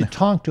 You need to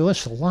talk to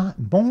us a lot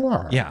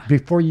more.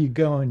 Before you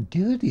go and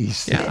do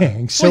these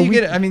things. So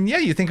you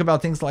you think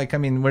about things like, I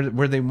mean,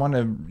 where they want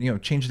to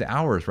change the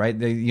hours, right?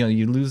 They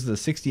you lose the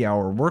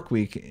 60-hour work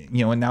week,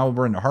 and now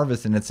we're in the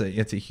harvest, and it's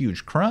a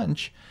huge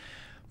crunch.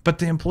 But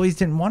the employees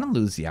didn't want to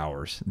lose the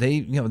hours.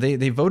 They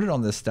voted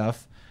on this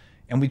stuff.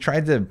 And we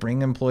tried to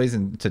bring employees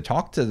and to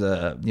talk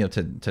to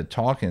to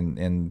talk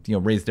and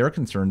raise their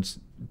concerns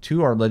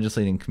to our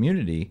legislating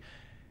community,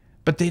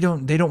 but they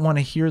don't want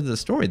to hear the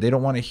story. They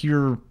don't want to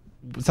hear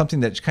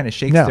something that kind of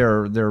shakes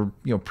their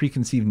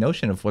preconceived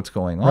notion of what's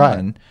going on.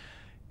 Right.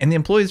 And the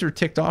employees are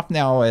ticked off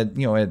now at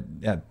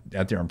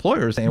their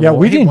employers saying,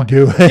 we didn't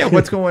do it. Yeah,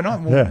 what's going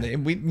on? Well,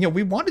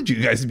 we wanted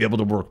you guys to be able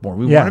to work more.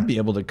 We want to be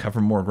able to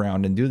cover more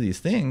ground and do these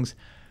things.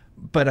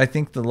 But I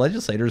think the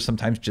legislators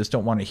sometimes just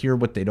don't want to hear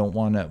what they don't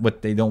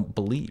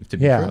believe to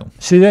be true.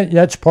 See,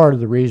 that's part of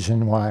the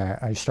reason why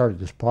I started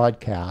this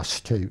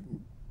podcast, to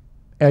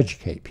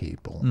educate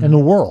people in the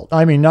world.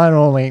 I mean, not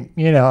only,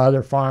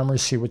 other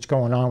farmers, see what's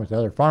going on with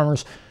other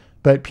farmers,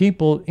 but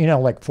people,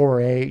 like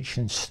 4-H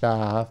and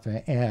stuff,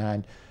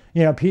 and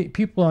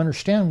people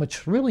understand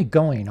what's really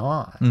going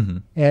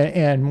on,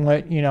 and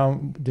what,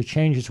 the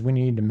changes we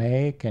need to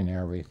make and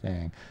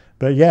everything.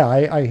 But yeah,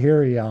 I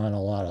hear you on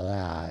a lot of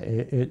that.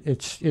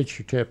 It's your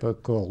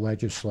typical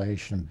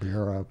legislation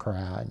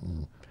bureaucrat.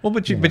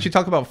 But you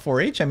talk about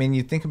 4-H. I mean,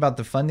 you think about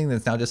the funding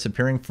that's now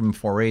disappearing from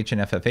 4-H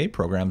and FFA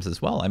programs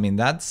as well. I mean,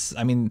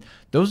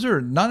 those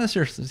are not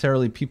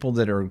necessarily people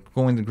that are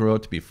going to grow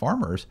up to be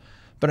farmers,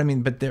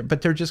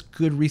 but they're just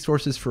good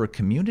resources for a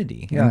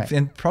community. Right.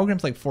 And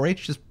programs like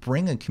 4-H just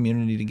bring a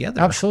community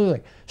together.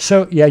 Absolutely.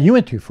 So yeah, you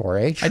went through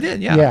 4-H. I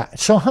did. Yeah. Yeah.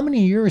 So how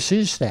many years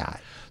is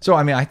that? So,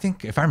 I mean, I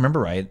think if I remember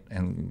right,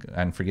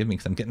 and forgive me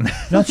because I'm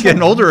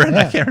getting older and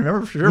I can't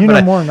remember for sure. You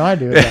know more than I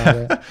do about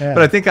it. Yeah.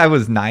 But I think I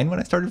was 9 when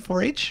I started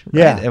 4-H. Right?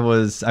 Yeah. It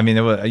was,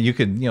 you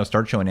could,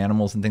 start showing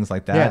animals and things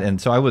like that. Yeah. And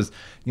so I was,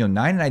 9,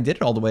 and I did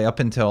it all the way up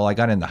until I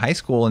got into high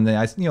school. And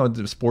then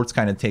the sports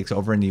kind of takes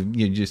over, and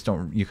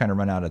you kind of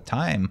run out of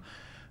time.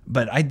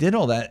 But I did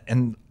all that.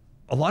 And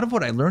a lot of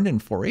what I learned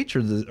in 4-H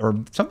are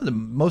some of the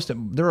most,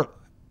 there are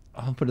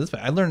I'll put it this way: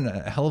 I learned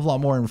a hell of a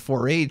lot more in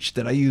 4-H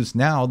that I use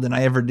now than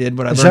I ever did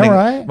when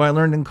I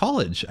learned in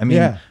college. I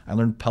mean, I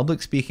learned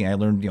public speaking. I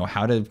learned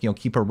how to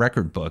keep a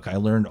record book. I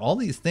learned all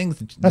these things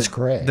that's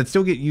great that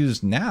still get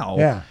used now.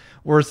 Yeah.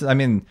 Whereas, I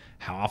mean,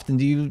 how often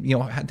do you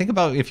think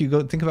about if you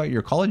go think about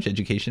your college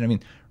education? I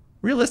mean,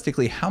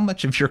 realistically, how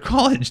much of your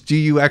college do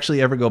you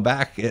actually ever go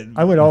back?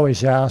 I would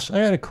always ask, I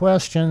had a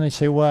question. They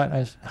say,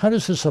 what? How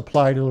does this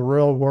apply to the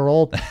real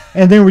world?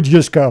 And they would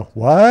just go,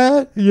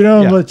 what?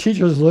 The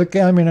teachers look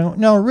at me and go,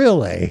 no,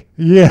 really?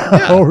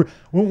 Yeah.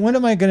 When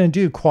am I going to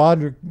do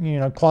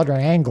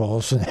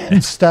quadrangles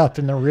and stuff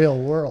in the real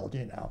world,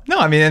 No,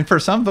 I mean, and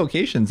for some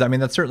vocations, I mean,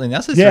 that's certainly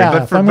necessary. Yeah,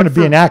 but if I'm going to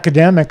be an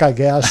academic, I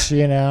guess,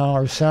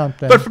 or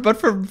something. But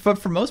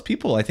for most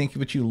people, I think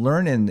what you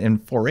learn in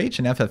 4-H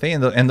and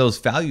FFA and those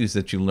values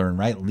that you learn,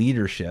 right?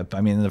 Leadership.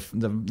 I mean,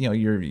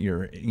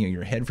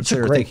 your head for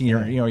clear thinking,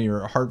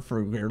 your heart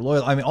for your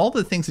loyal. I mean, all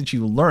the things that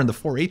you learn, the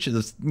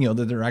 4-H's,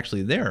 that are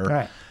actually there.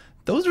 Right.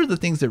 Those are the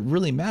things that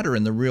really matter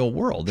in the real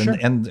world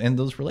and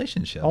those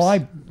relationships. Oh, I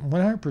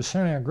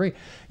 100% agree.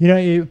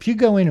 If you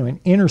go into an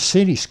inner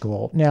city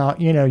school, now,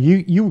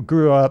 you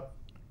grew up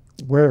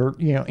where,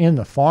 in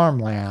the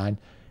farmland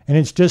and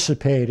it's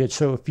dissipated.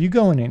 So if you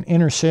go in an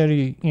inner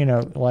city,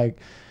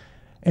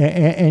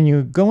 and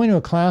you go into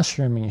a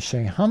classroom and you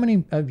say, how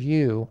many of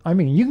you, I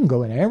mean, you can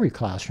go into every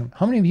classroom.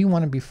 How many of you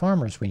want to be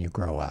farmers when you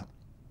grow up?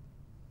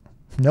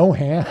 No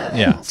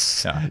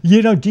hands.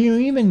 Yeah. Do you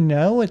even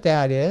know what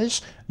that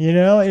is?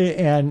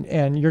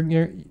 And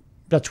you're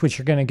that's what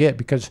you're going to get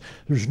because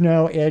there's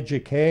no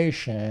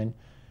education.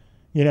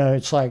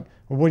 It's like,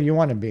 well, what do you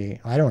want to be?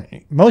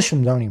 Most of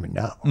them don't even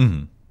know.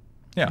 Mm-hmm.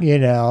 Yeah.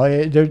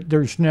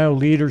 There's no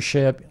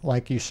leadership,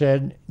 like you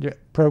said,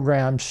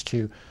 programs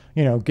to,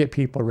 get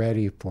people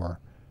ready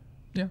for.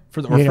 Yeah,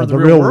 for the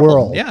real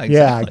world. Yeah, exactly.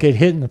 Yeah, get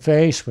hit in the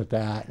face with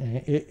that.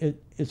 And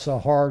it's a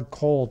hard,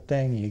 cold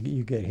thing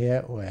you get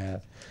hit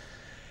with.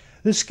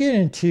 Let's get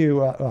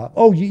into,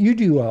 you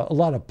do a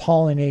lot of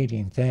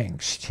pollinating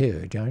things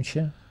too, don't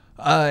you?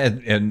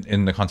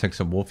 In the context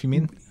of Woolf, you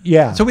mean?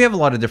 Yeah. So we have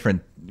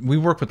we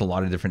work with a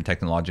lot of different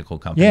technological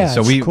companies. Yeah,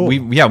 so cool.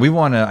 we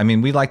want to, I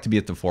mean, we like to be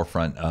at the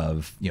forefront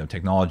of,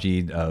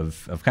 technology,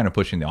 of kind of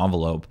pushing the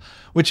envelope,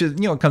 which is,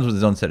 it comes with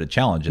its own set of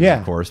challenges,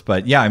 of course.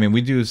 But yeah, I mean, we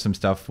do some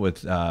stuff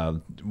with,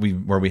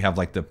 where we have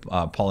like the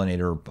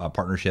pollinator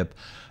partnership,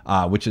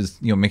 which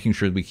is, making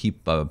sure we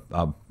keep a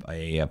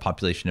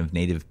population of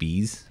native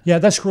bees. Yeah,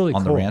 that's really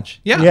on cool. the ranch.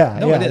 Yeah,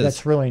 it is.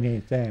 That's a really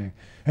neat thing.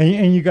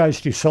 And you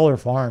guys do solar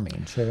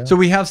farming too. So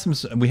we have some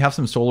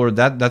solar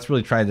that's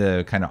really tried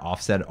to kind of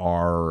offset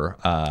our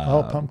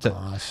pump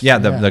costs. Yeah,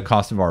 the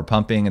cost of our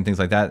pumping and things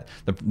like that.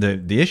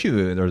 The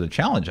issue or the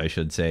challenge, I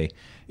should say,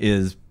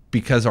 is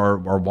because our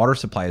water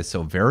supply is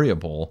so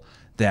variable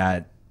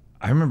that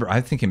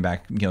I'm thinking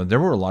back, there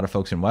were a lot of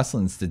folks in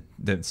Westlands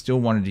that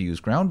still wanted to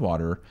use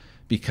groundwater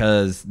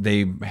because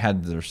they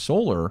had their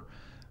solar.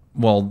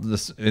 Well,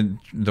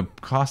 the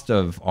cost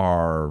of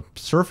our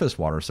surface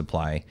water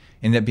supply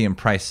ended up being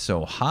priced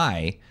so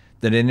high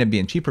that it ended up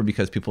being cheaper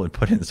because people had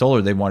put in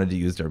solar. They wanted to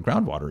use their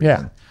groundwater.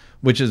 Yeah.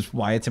 Which is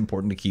why it's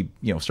important to keep,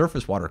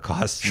 surface water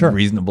costs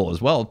reasonable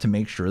as well to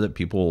make sure that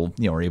people,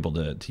 are able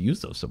to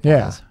use those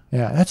supplies.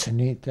 Yeah, that's a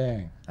neat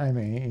thing. I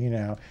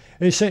mean,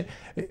 they say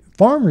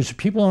farmers,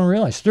 people don't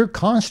realize they're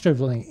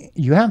constantly,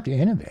 you have to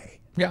innovate.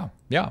 Yeah.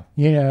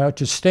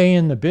 To stay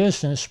in the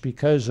business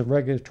because of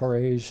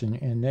regulatories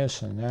and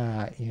this and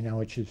that,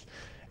 which is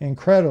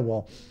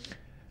incredible.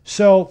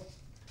 So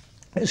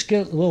let's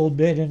get a little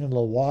bit into the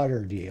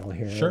water deal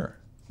here. Sure.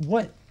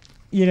 What,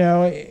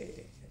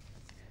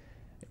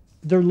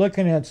 they're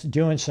looking at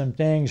doing some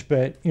things,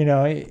 but,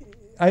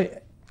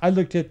 I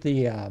looked at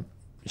the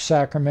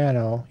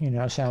Sacramento,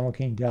 San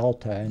Joaquin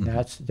Delta, and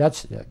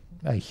that's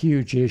a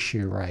huge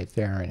issue right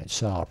there in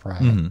itself, right?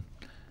 Mm-hmm.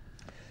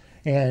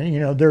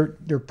 And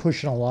they're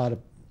pushing a lot of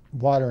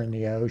water in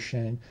the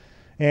ocean,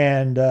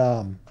 and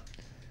I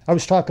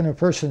was talking to a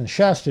person in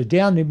Shasta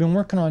Dam. They've been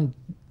working on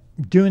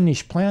doing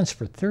these plants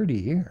for 30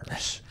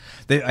 years.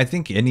 I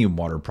think any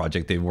water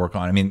project they work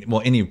on,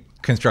 any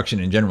construction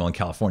in general in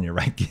California,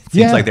 right? It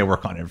seems like they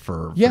work on it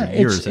for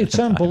years. It's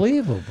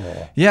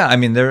unbelievable. Yeah,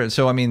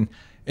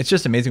 it's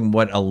just amazing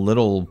what a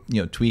little,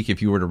 tweak,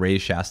 if you were to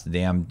raise Shasta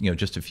Dam,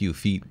 just a few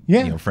feet,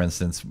 for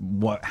instance,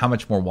 how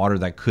much more water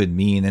that could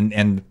mean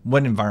and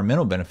what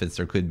environmental benefits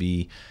there could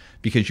be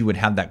because you would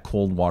have that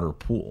cold water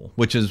pool,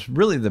 which is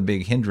really the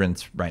big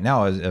hindrance right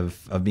now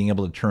of being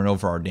able to turn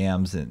over our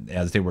dams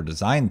as they were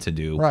designed to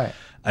do. Right.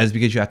 Is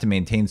because you have to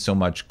maintain so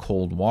much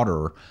cold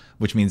water,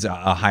 which means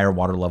a higher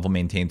water level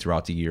maintained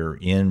throughout the year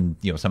in,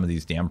 some of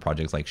these dam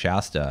projects like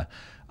Shasta.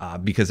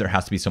 Because there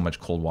has to be so much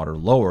cold water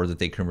lower that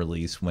they can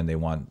release when they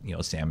want,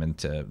 salmon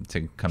to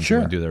come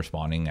through and do their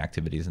spawning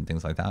activities and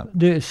things like that.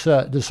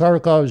 This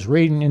article I was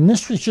reading, and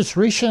this was just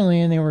recently,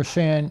 and they were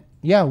saying,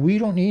 we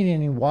don't need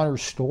any water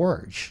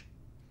storage.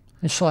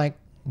 It's like,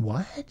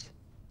 what?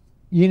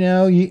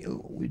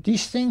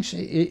 These things,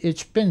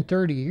 it's been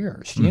 30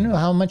 years. Do you know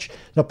how much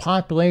the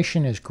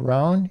population has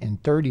grown in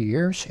 30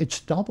 years? It's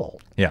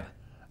doubled. Yeah.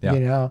 You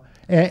know,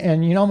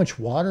 and you know how much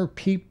water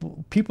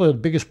people are the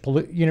biggest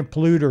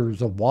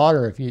polluters of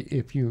water.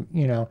 If you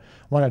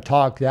want to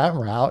talk that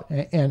route,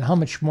 and how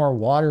much more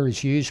water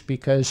is used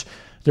because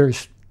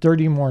there's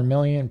 30 more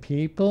million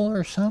people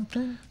or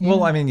something.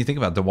 Well, I mean, you think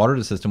about it, the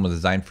water system was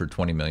designed for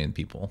 20 million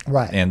people,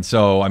 right? And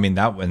so, I mean,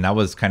 that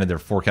was kind of their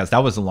forecast.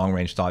 That was a long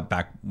range thought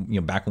back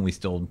when we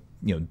still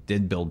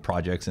did build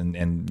projects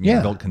and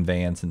built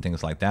conveyance and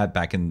things like that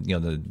back in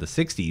the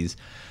 60s.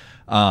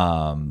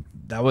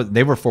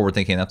 They were forward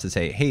thinking enough to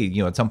say, hey,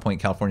 at some point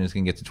California is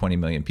going to get to 20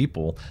 million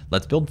people.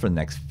 Let's build for the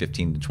next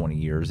 15 to 20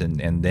 years,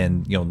 and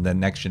then the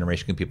next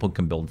generation of people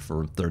can build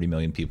for 30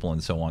 million people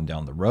and so on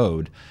down the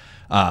road.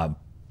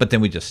 But then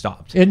we just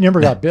stopped. It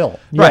never got built.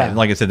 Right. And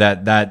like I said,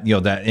 that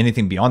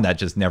anything beyond that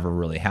just never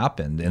really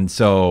happened. And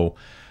so,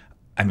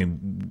 I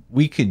mean,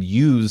 we could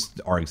use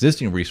our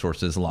existing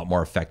resources a lot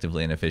more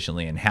effectively and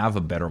efficiently and have a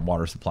better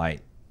water supply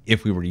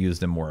if we were to use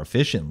them more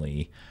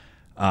efficiently.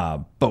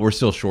 But we're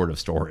still short of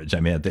storage. I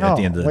mean, at the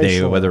end of the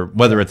day,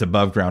 whether it's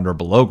above ground or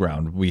below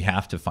ground, we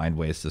have to find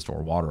ways to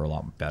store water a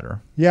lot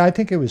better. Yeah, I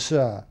think it was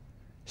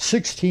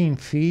 16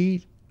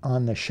 feet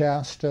on the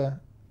Shasta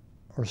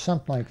or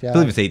something like that. I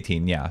believe it's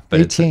 18, yeah.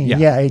 But 18,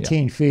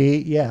 18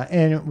 feet, yeah.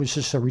 And it was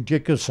just a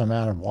ridiculous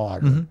amount of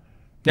water,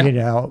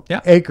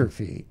 acre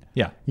feet.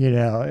 Yeah.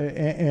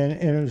 And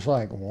it was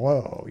like,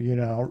 whoa,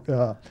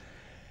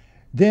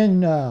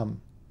 Then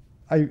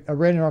I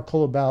read an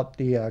article about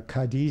the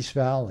Cadiz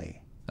Valley.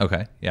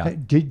 Okay, yeah.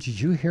 Did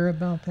you hear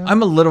about that?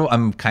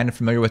 I'm kind of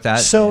familiar with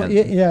that. So,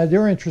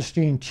 they're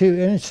interesting too.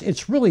 And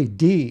it's really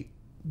deep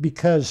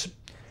because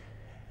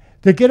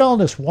they get all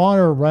this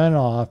water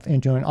runoff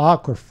into an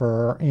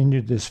aquifer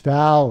into this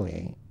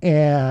valley,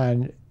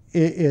 and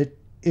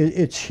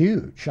it's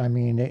huge. I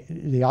mean,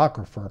 the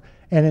aquifer,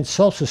 and it's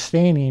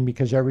self-sustaining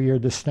because every year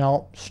the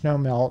snow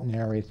melt and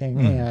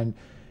everything, and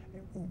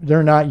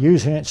they're not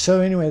using it.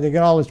 So anyway, they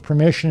get all this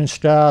permission and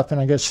stuff,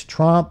 and I guess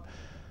Trump,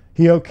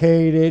 he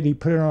okayed it. He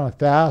put it on a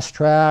fast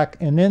track,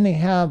 and then they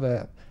have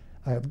a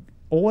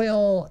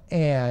oil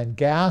and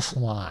gas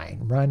line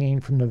running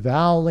from the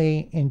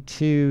valley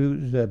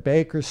into the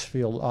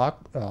Bakersfield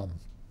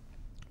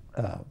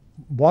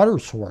water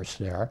source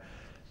there.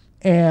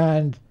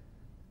 And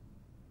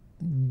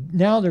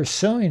now they're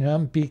suing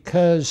them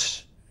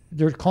because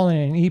they're calling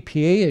it an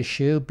EPA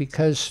issue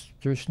because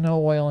there's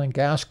no oil and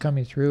gas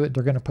coming through it.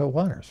 They're going to put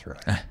water through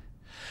it.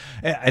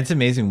 It's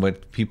amazing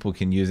what people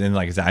can use. And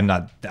like I said, I'm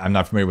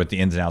not familiar with the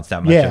ins and outs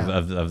that much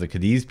of the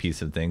Cadiz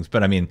piece of things.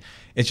 But I mean,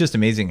 it's just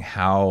amazing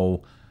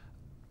how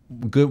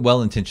good,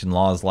 well-intentioned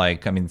laws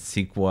like, I mean,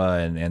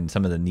 CEQA and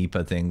some of the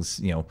NEPA things,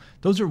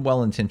 those are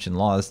well-intentioned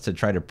laws to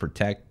try to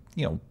protect,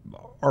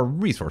 our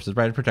resources,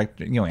 right? To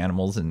protect,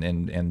 animals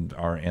and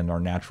our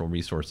natural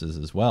resources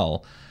as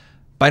well.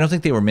 But I don't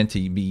think they were meant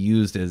to be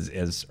used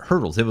as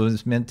hurdles. It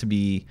was meant to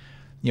be,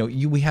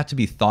 we have to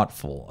be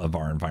thoughtful of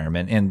our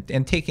environment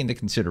and take into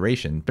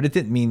consideration, but it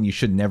didn't mean you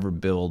should never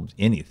build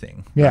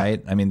anything,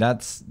 right? I mean,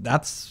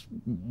 that's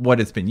what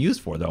it's been used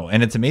for, though.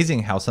 And it's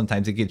amazing how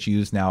sometimes it gets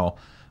used now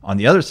on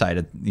the other side.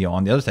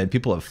 On the other side,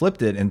 people have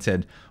flipped it and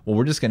said, well,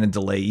 we're just going to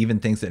delay even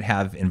things that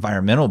have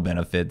environmental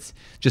benefits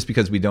just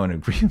because we don't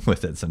agree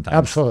with it sometimes.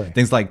 Absolutely.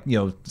 Things like,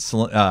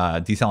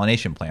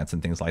 desalination plants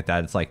and things like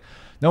that. It's like,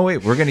 no,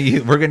 wait, we're going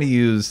to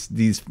use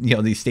these,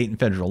 these state and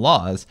federal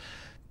laws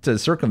to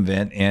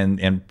circumvent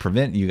and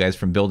prevent you guys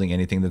from building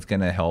anything that's going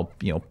to help,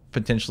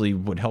 potentially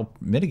would help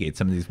mitigate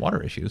some of these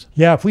water issues.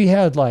 Yeah, if we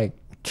had like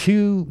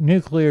 2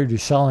 nuclear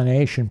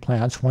desalination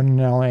plants, one in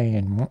LA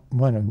and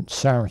one in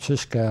San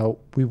Francisco,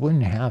 we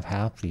wouldn't have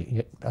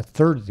a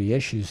third of the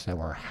issues that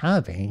we're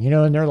having,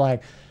 and they're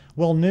like,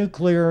 well,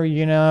 nuclear,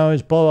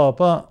 is blah, blah,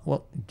 blah.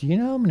 Well, do you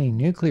know how many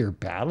nuclear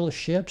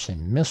battleships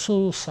and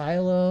missile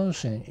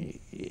silos? And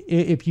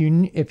if you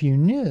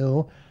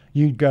knew,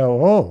 you'd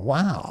go, oh,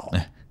 wow.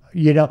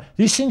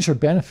 These things are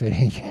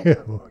benefiting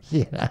you,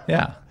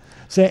 Yeah.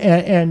 So,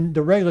 and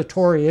the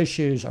regulatory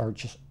issues are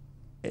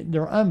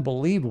they're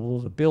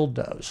unbelievable to build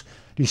those.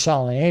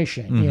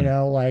 Desalination,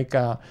 like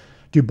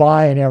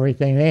Dubai and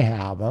everything, they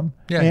have them.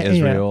 Yeah, and,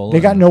 Israel. They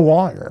got no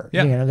water.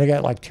 Yeah. They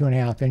got like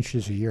 2.5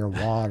 inches a year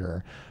of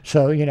water.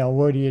 So,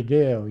 what do you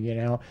do,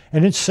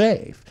 And it's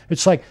safe.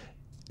 It's like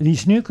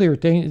these nuclear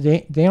things,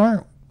 they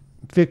aren't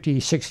 50,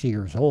 60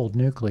 years old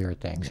nuclear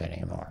things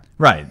anymore.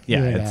 Right.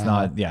 Yeah. It's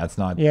not. It's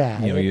not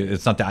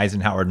the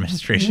Eisenhower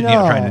administration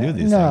trying to do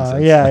these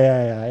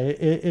things.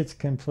 It's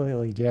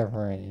completely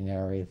different and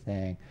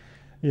everything.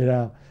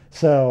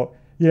 So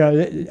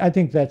I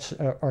think that's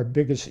our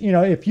biggest.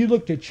 If you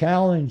looked at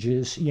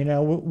challenges,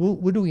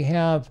 what do we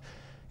have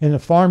in the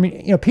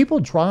farming? People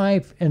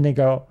drive and they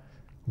go,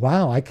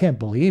 "Wow, I can't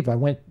believe I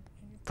went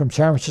from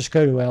San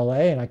Francisco to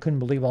LA and I couldn't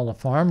believe all the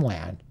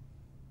farmland."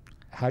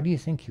 How do you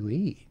think you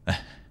eat?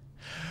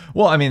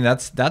 Well, I mean,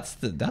 that's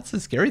the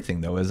scary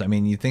thing, though, is, I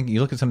mean, you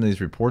look at some of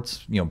these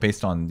reports,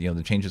 based on,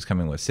 the changes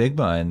coming with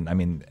Sigma, and I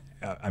mean,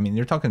 I mean,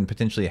 you're talking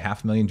potentially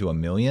 500,000 to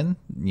 1 million,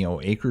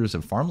 acres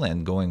of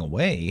farmland going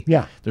away.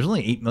 Yeah. There's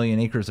only 8 million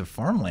acres of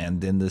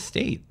farmland in the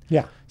state.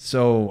 Yeah.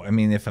 So, I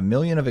mean, if 1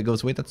 million of it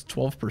goes away, that's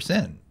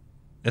 12%.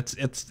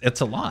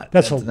 It's a lot.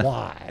 That's a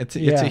lot. It's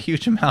a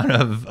huge amount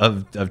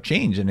of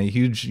change and a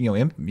huge,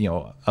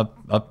 upending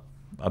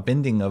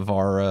of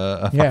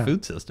our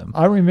food system.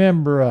 I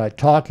remember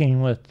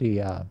talking with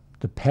the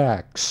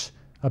PECs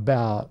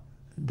about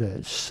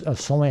the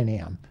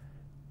selenium.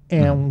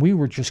 And we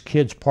were just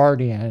kids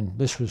partying.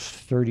 This was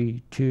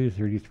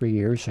 33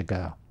 years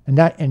ago.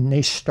 And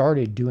they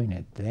started doing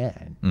it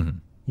then.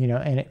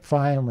 And it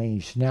finally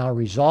is now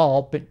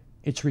resolved, but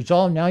it's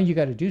resolved. Now you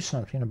got to do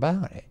something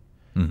about it.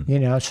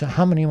 So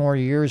how many more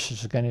years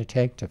is it going to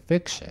take to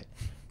fix it?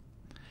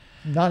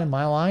 Not in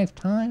my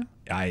lifetime.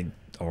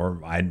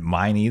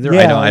 Mine either.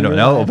 I don't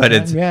know, but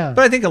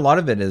I think a lot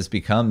of it has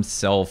become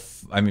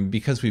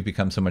because we've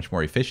become so much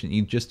more efficient,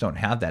 you just don't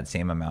have that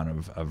same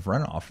amount of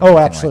runoff. Oh,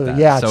 absolutely.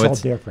 Yeah. So it's all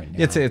different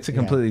now. It's a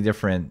completely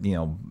different,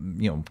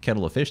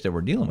 kettle of fish that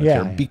we're dealing with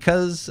here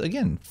because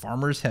again,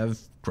 farmers have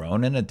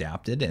grown and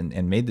adapted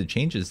and made the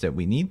changes that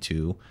we need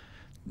to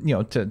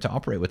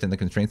operate within the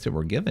constraints that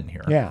we're given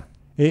here. Yeah.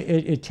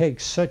 It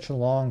takes such a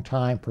long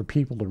time for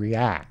people to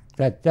react.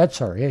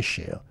 That's our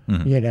issue.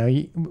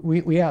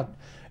 We have,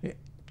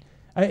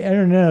 I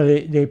don't know.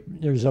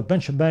 There's a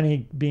bunch of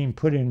money being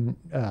put in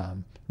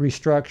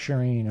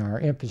restructuring our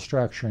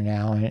infrastructure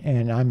now,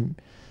 and I'm,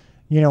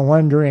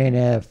 wondering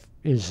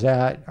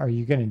are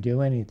you going to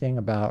do anything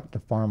about the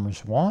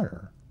farmers'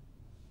 water?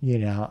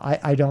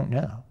 I don't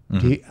know.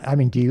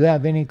 Do you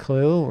have any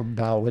clue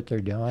about what they're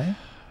doing?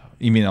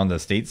 You mean on the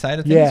state side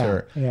of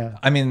things? Yeah.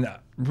 I mean,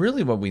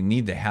 really, what we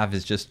need to have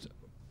is just.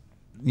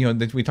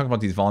 We talk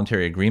about these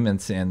voluntary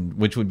agreements, and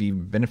which would be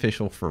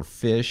beneficial for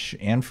fish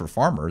and for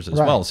farmers as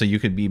well. So you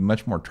could be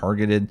much more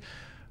targeted.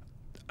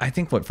 I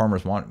think what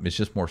farmers want is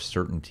just more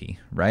certainty,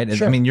 right?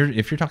 Sure. I mean,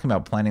 if you're talking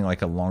about planting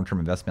like a long-term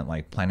investment,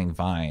 like planting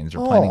vines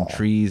or planting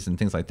trees and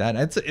things like that,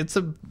 it's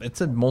a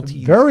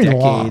multi-decade. Very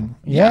long.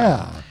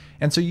 Yeah.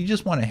 And so you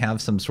just want to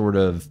have some sort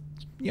of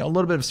a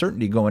little bit of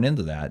certainty going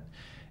into that.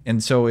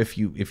 And so if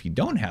you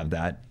don't have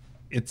that,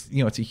 it's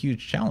a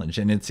huge challenge,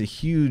 and it's a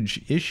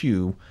huge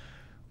issue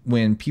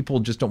when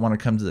people just don't want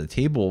to come to the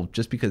table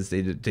just because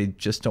they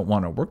just don't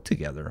want to work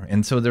together.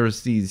 And so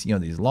there's these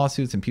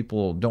lawsuits, and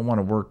people don't want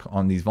to work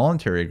on these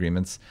voluntary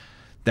agreements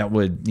that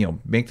would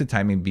make the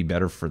timing be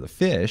better for the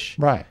fish,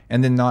 right?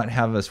 And then not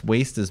have us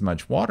waste as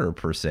much water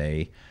per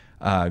se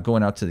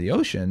going out to the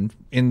ocean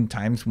in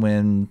times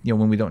when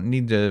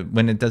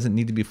when it doesn't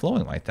need to be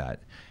flowing like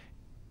that.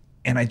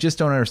 And I just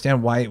don't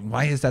understand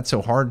why is that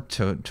so hard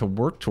to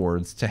work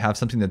towards, to have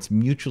something that's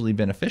mutually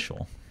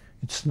beneficial.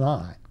 It's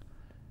not.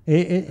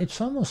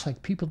 It's almost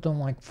like people don't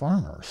like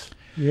farmers,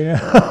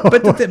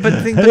 But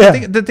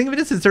the thing of it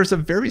is there's a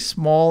very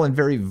small and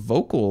very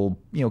vocal,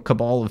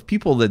 cabal of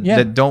people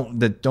that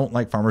don't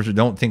like farmers or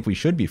don't think we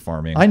should be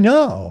farming. I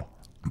know.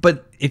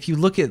 But if you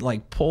look at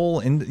like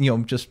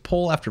just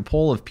poll after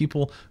poll of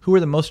people who are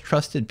the most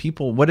trusted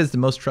people, what is the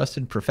most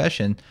trusted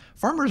profession?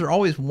 Farmers are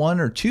always 1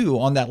 or 2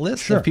 on that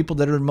list of people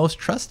that are most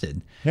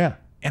trusted. Yeah.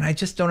 And I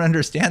just don't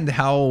understand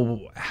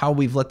how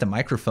we've let the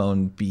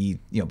microphone be,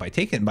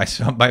 taken by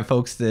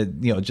folks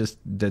that,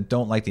 that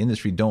don't like the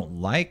industry, don't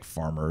like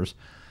farmers,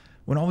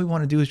 when all we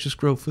want to do is just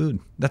grow food.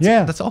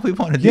 That's all we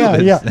want to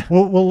do. Yeah.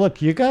 Well,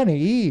 look, you got to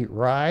eat,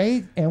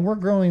 right? And we're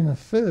growing the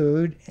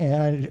food,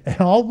 and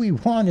all we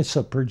want is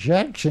a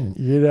projection,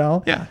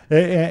 Yeah.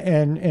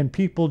 And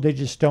people, they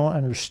just don't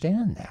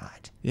understand that.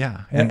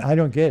 Yeah, and I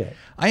don't get it.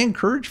 I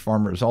encourage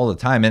farmers all the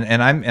time,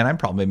 and I'm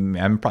probably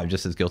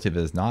just as guilty of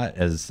it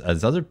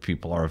as other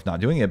people are of not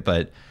doing it.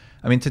 But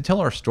I mean, to tell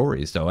our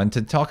stories though, and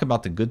to talk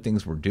about the good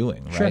things we're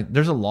doing. Right? Sure.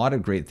 There's a lot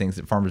of great things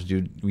that farmers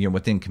do,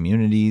 within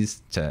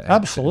communities to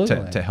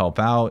help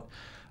out.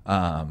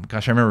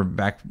 Gosh, I remember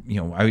back,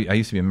 I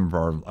used to be a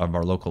member of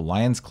our local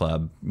Lions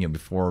Club,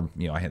 before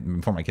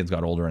my kids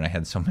got older and I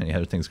had so many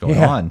other things going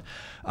on.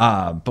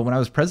 But when I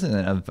was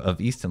president of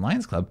Easton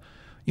Lions Club,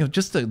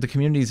 just the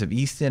communities of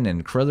Easton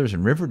and Carruthers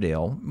and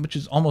Riverdale, which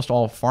is almost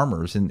all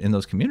farmers in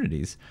those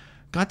communities,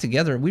 got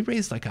together. We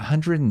raised like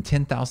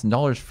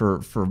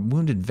 $110,000 for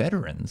wounded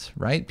veterans,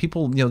 right?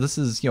 People, this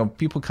is,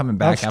 people coming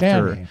back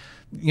after,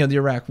 the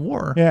Iraq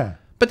War. Yeah.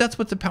 But that's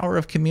what the power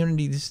of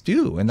communities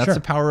do. And that's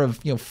the power of,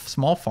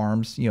 small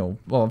farms,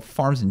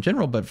 farms in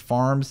general, but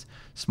farms,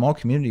 small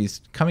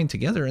communities coming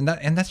together. And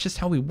that's just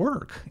how we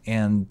work.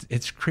 And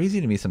it's crazy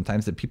to me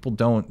sometimes that people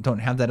don't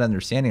have that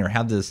understanding or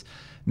have this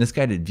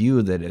misguided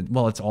view that,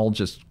 it's all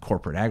just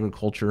corporate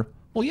agriculture.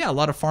 Well, yeah, a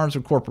lot of farms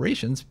are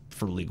corporations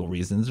for legal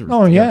reasons.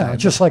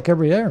 Just like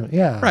every area.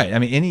 Yeah. Right. I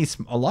mean,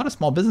 a lot of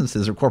small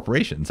businesses are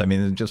corporations. I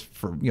mean, just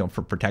for,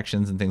 for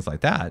protections and things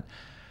like that.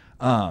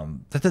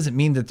 That doesn't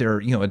mean that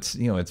they're,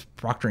 it's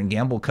Procter and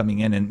Gamble coming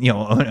in and,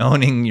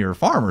 owning your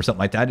farm or something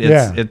like that.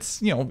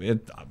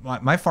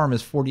 My farm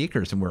is 40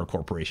 acres and we're a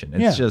corporation.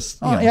 It's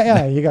just,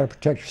 you got to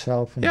protect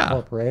yourself from the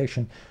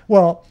corporation.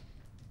 Well,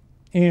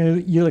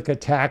 you look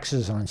at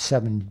taxes on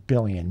 $7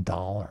 billion.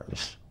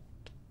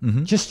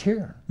 just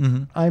here.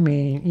 I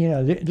mean, you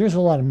know, there's a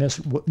lot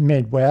of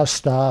Midwest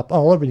stuff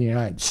all over the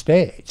United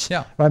States.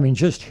 Yeah. I mean,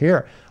 just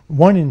here.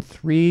 1 in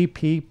 3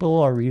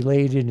 people are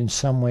related in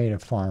some way to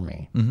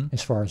farming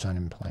as far as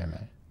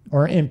unemployment.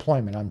 Or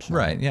employment, I'm sorry.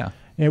 Right, yeah.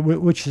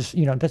 Which is,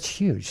 you know, that's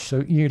huge.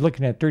 So you're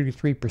looking at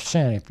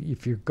 33%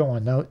 if you're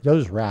going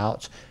those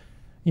routes,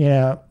 you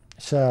know.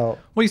 So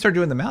well, you start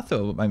doing the math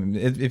though. I mean,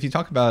 if you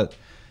talk about,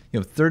 you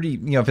know, 30, you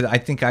know, I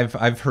think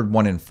I've heard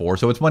 1 in 4.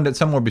 So it's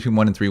somewhere between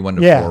 1 in 3, 1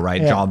 to 4,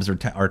 right? Jobs are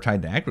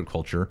tied to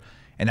agriculture,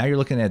 and now you're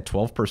looking at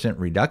 12%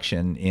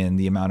 reduction in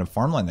the amount of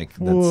farmland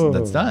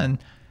that's done.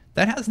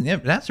 That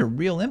has a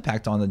real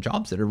impact on the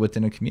jobs that are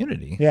within a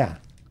community. Yeah.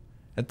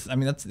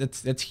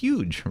 It's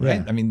huge,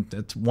 right? Yeah. I mean,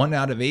 it's 1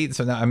 out of 8.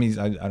 So now, I mean,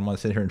 I don't want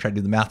to sit here and try to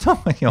do the math.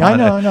 You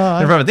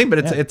know,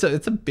 but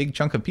it's a big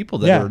chunk of people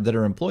that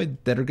are employed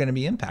that are going to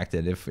be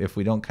impacted if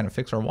we don't kind of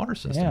fix our water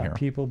system here.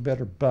 People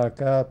better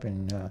buck up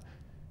and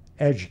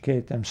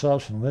educate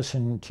themselves and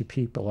listen to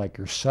people like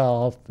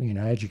yourself. You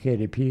know,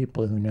 educated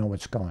people who know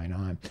what's going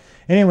on.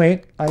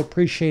 Anyway, I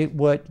appreciate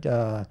what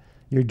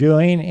you're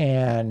doing,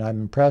 and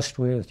I'm impressed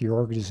with your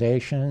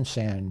organizations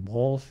and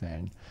Woolf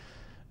and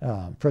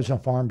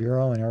President Farm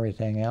Bureau and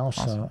everything else.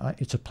 Awesome. So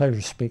it's a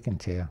pleasure speaking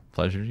to you.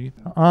 Pleasure to you.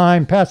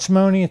 I'm Pat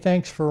Simone.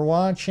 Thanks for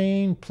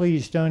watching.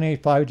 Please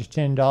donate $5 to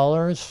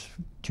 $10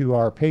 to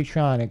our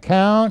Patreon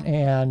account,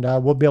 and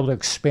we'll be able to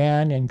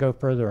expand and go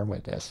further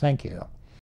with this. Thank you.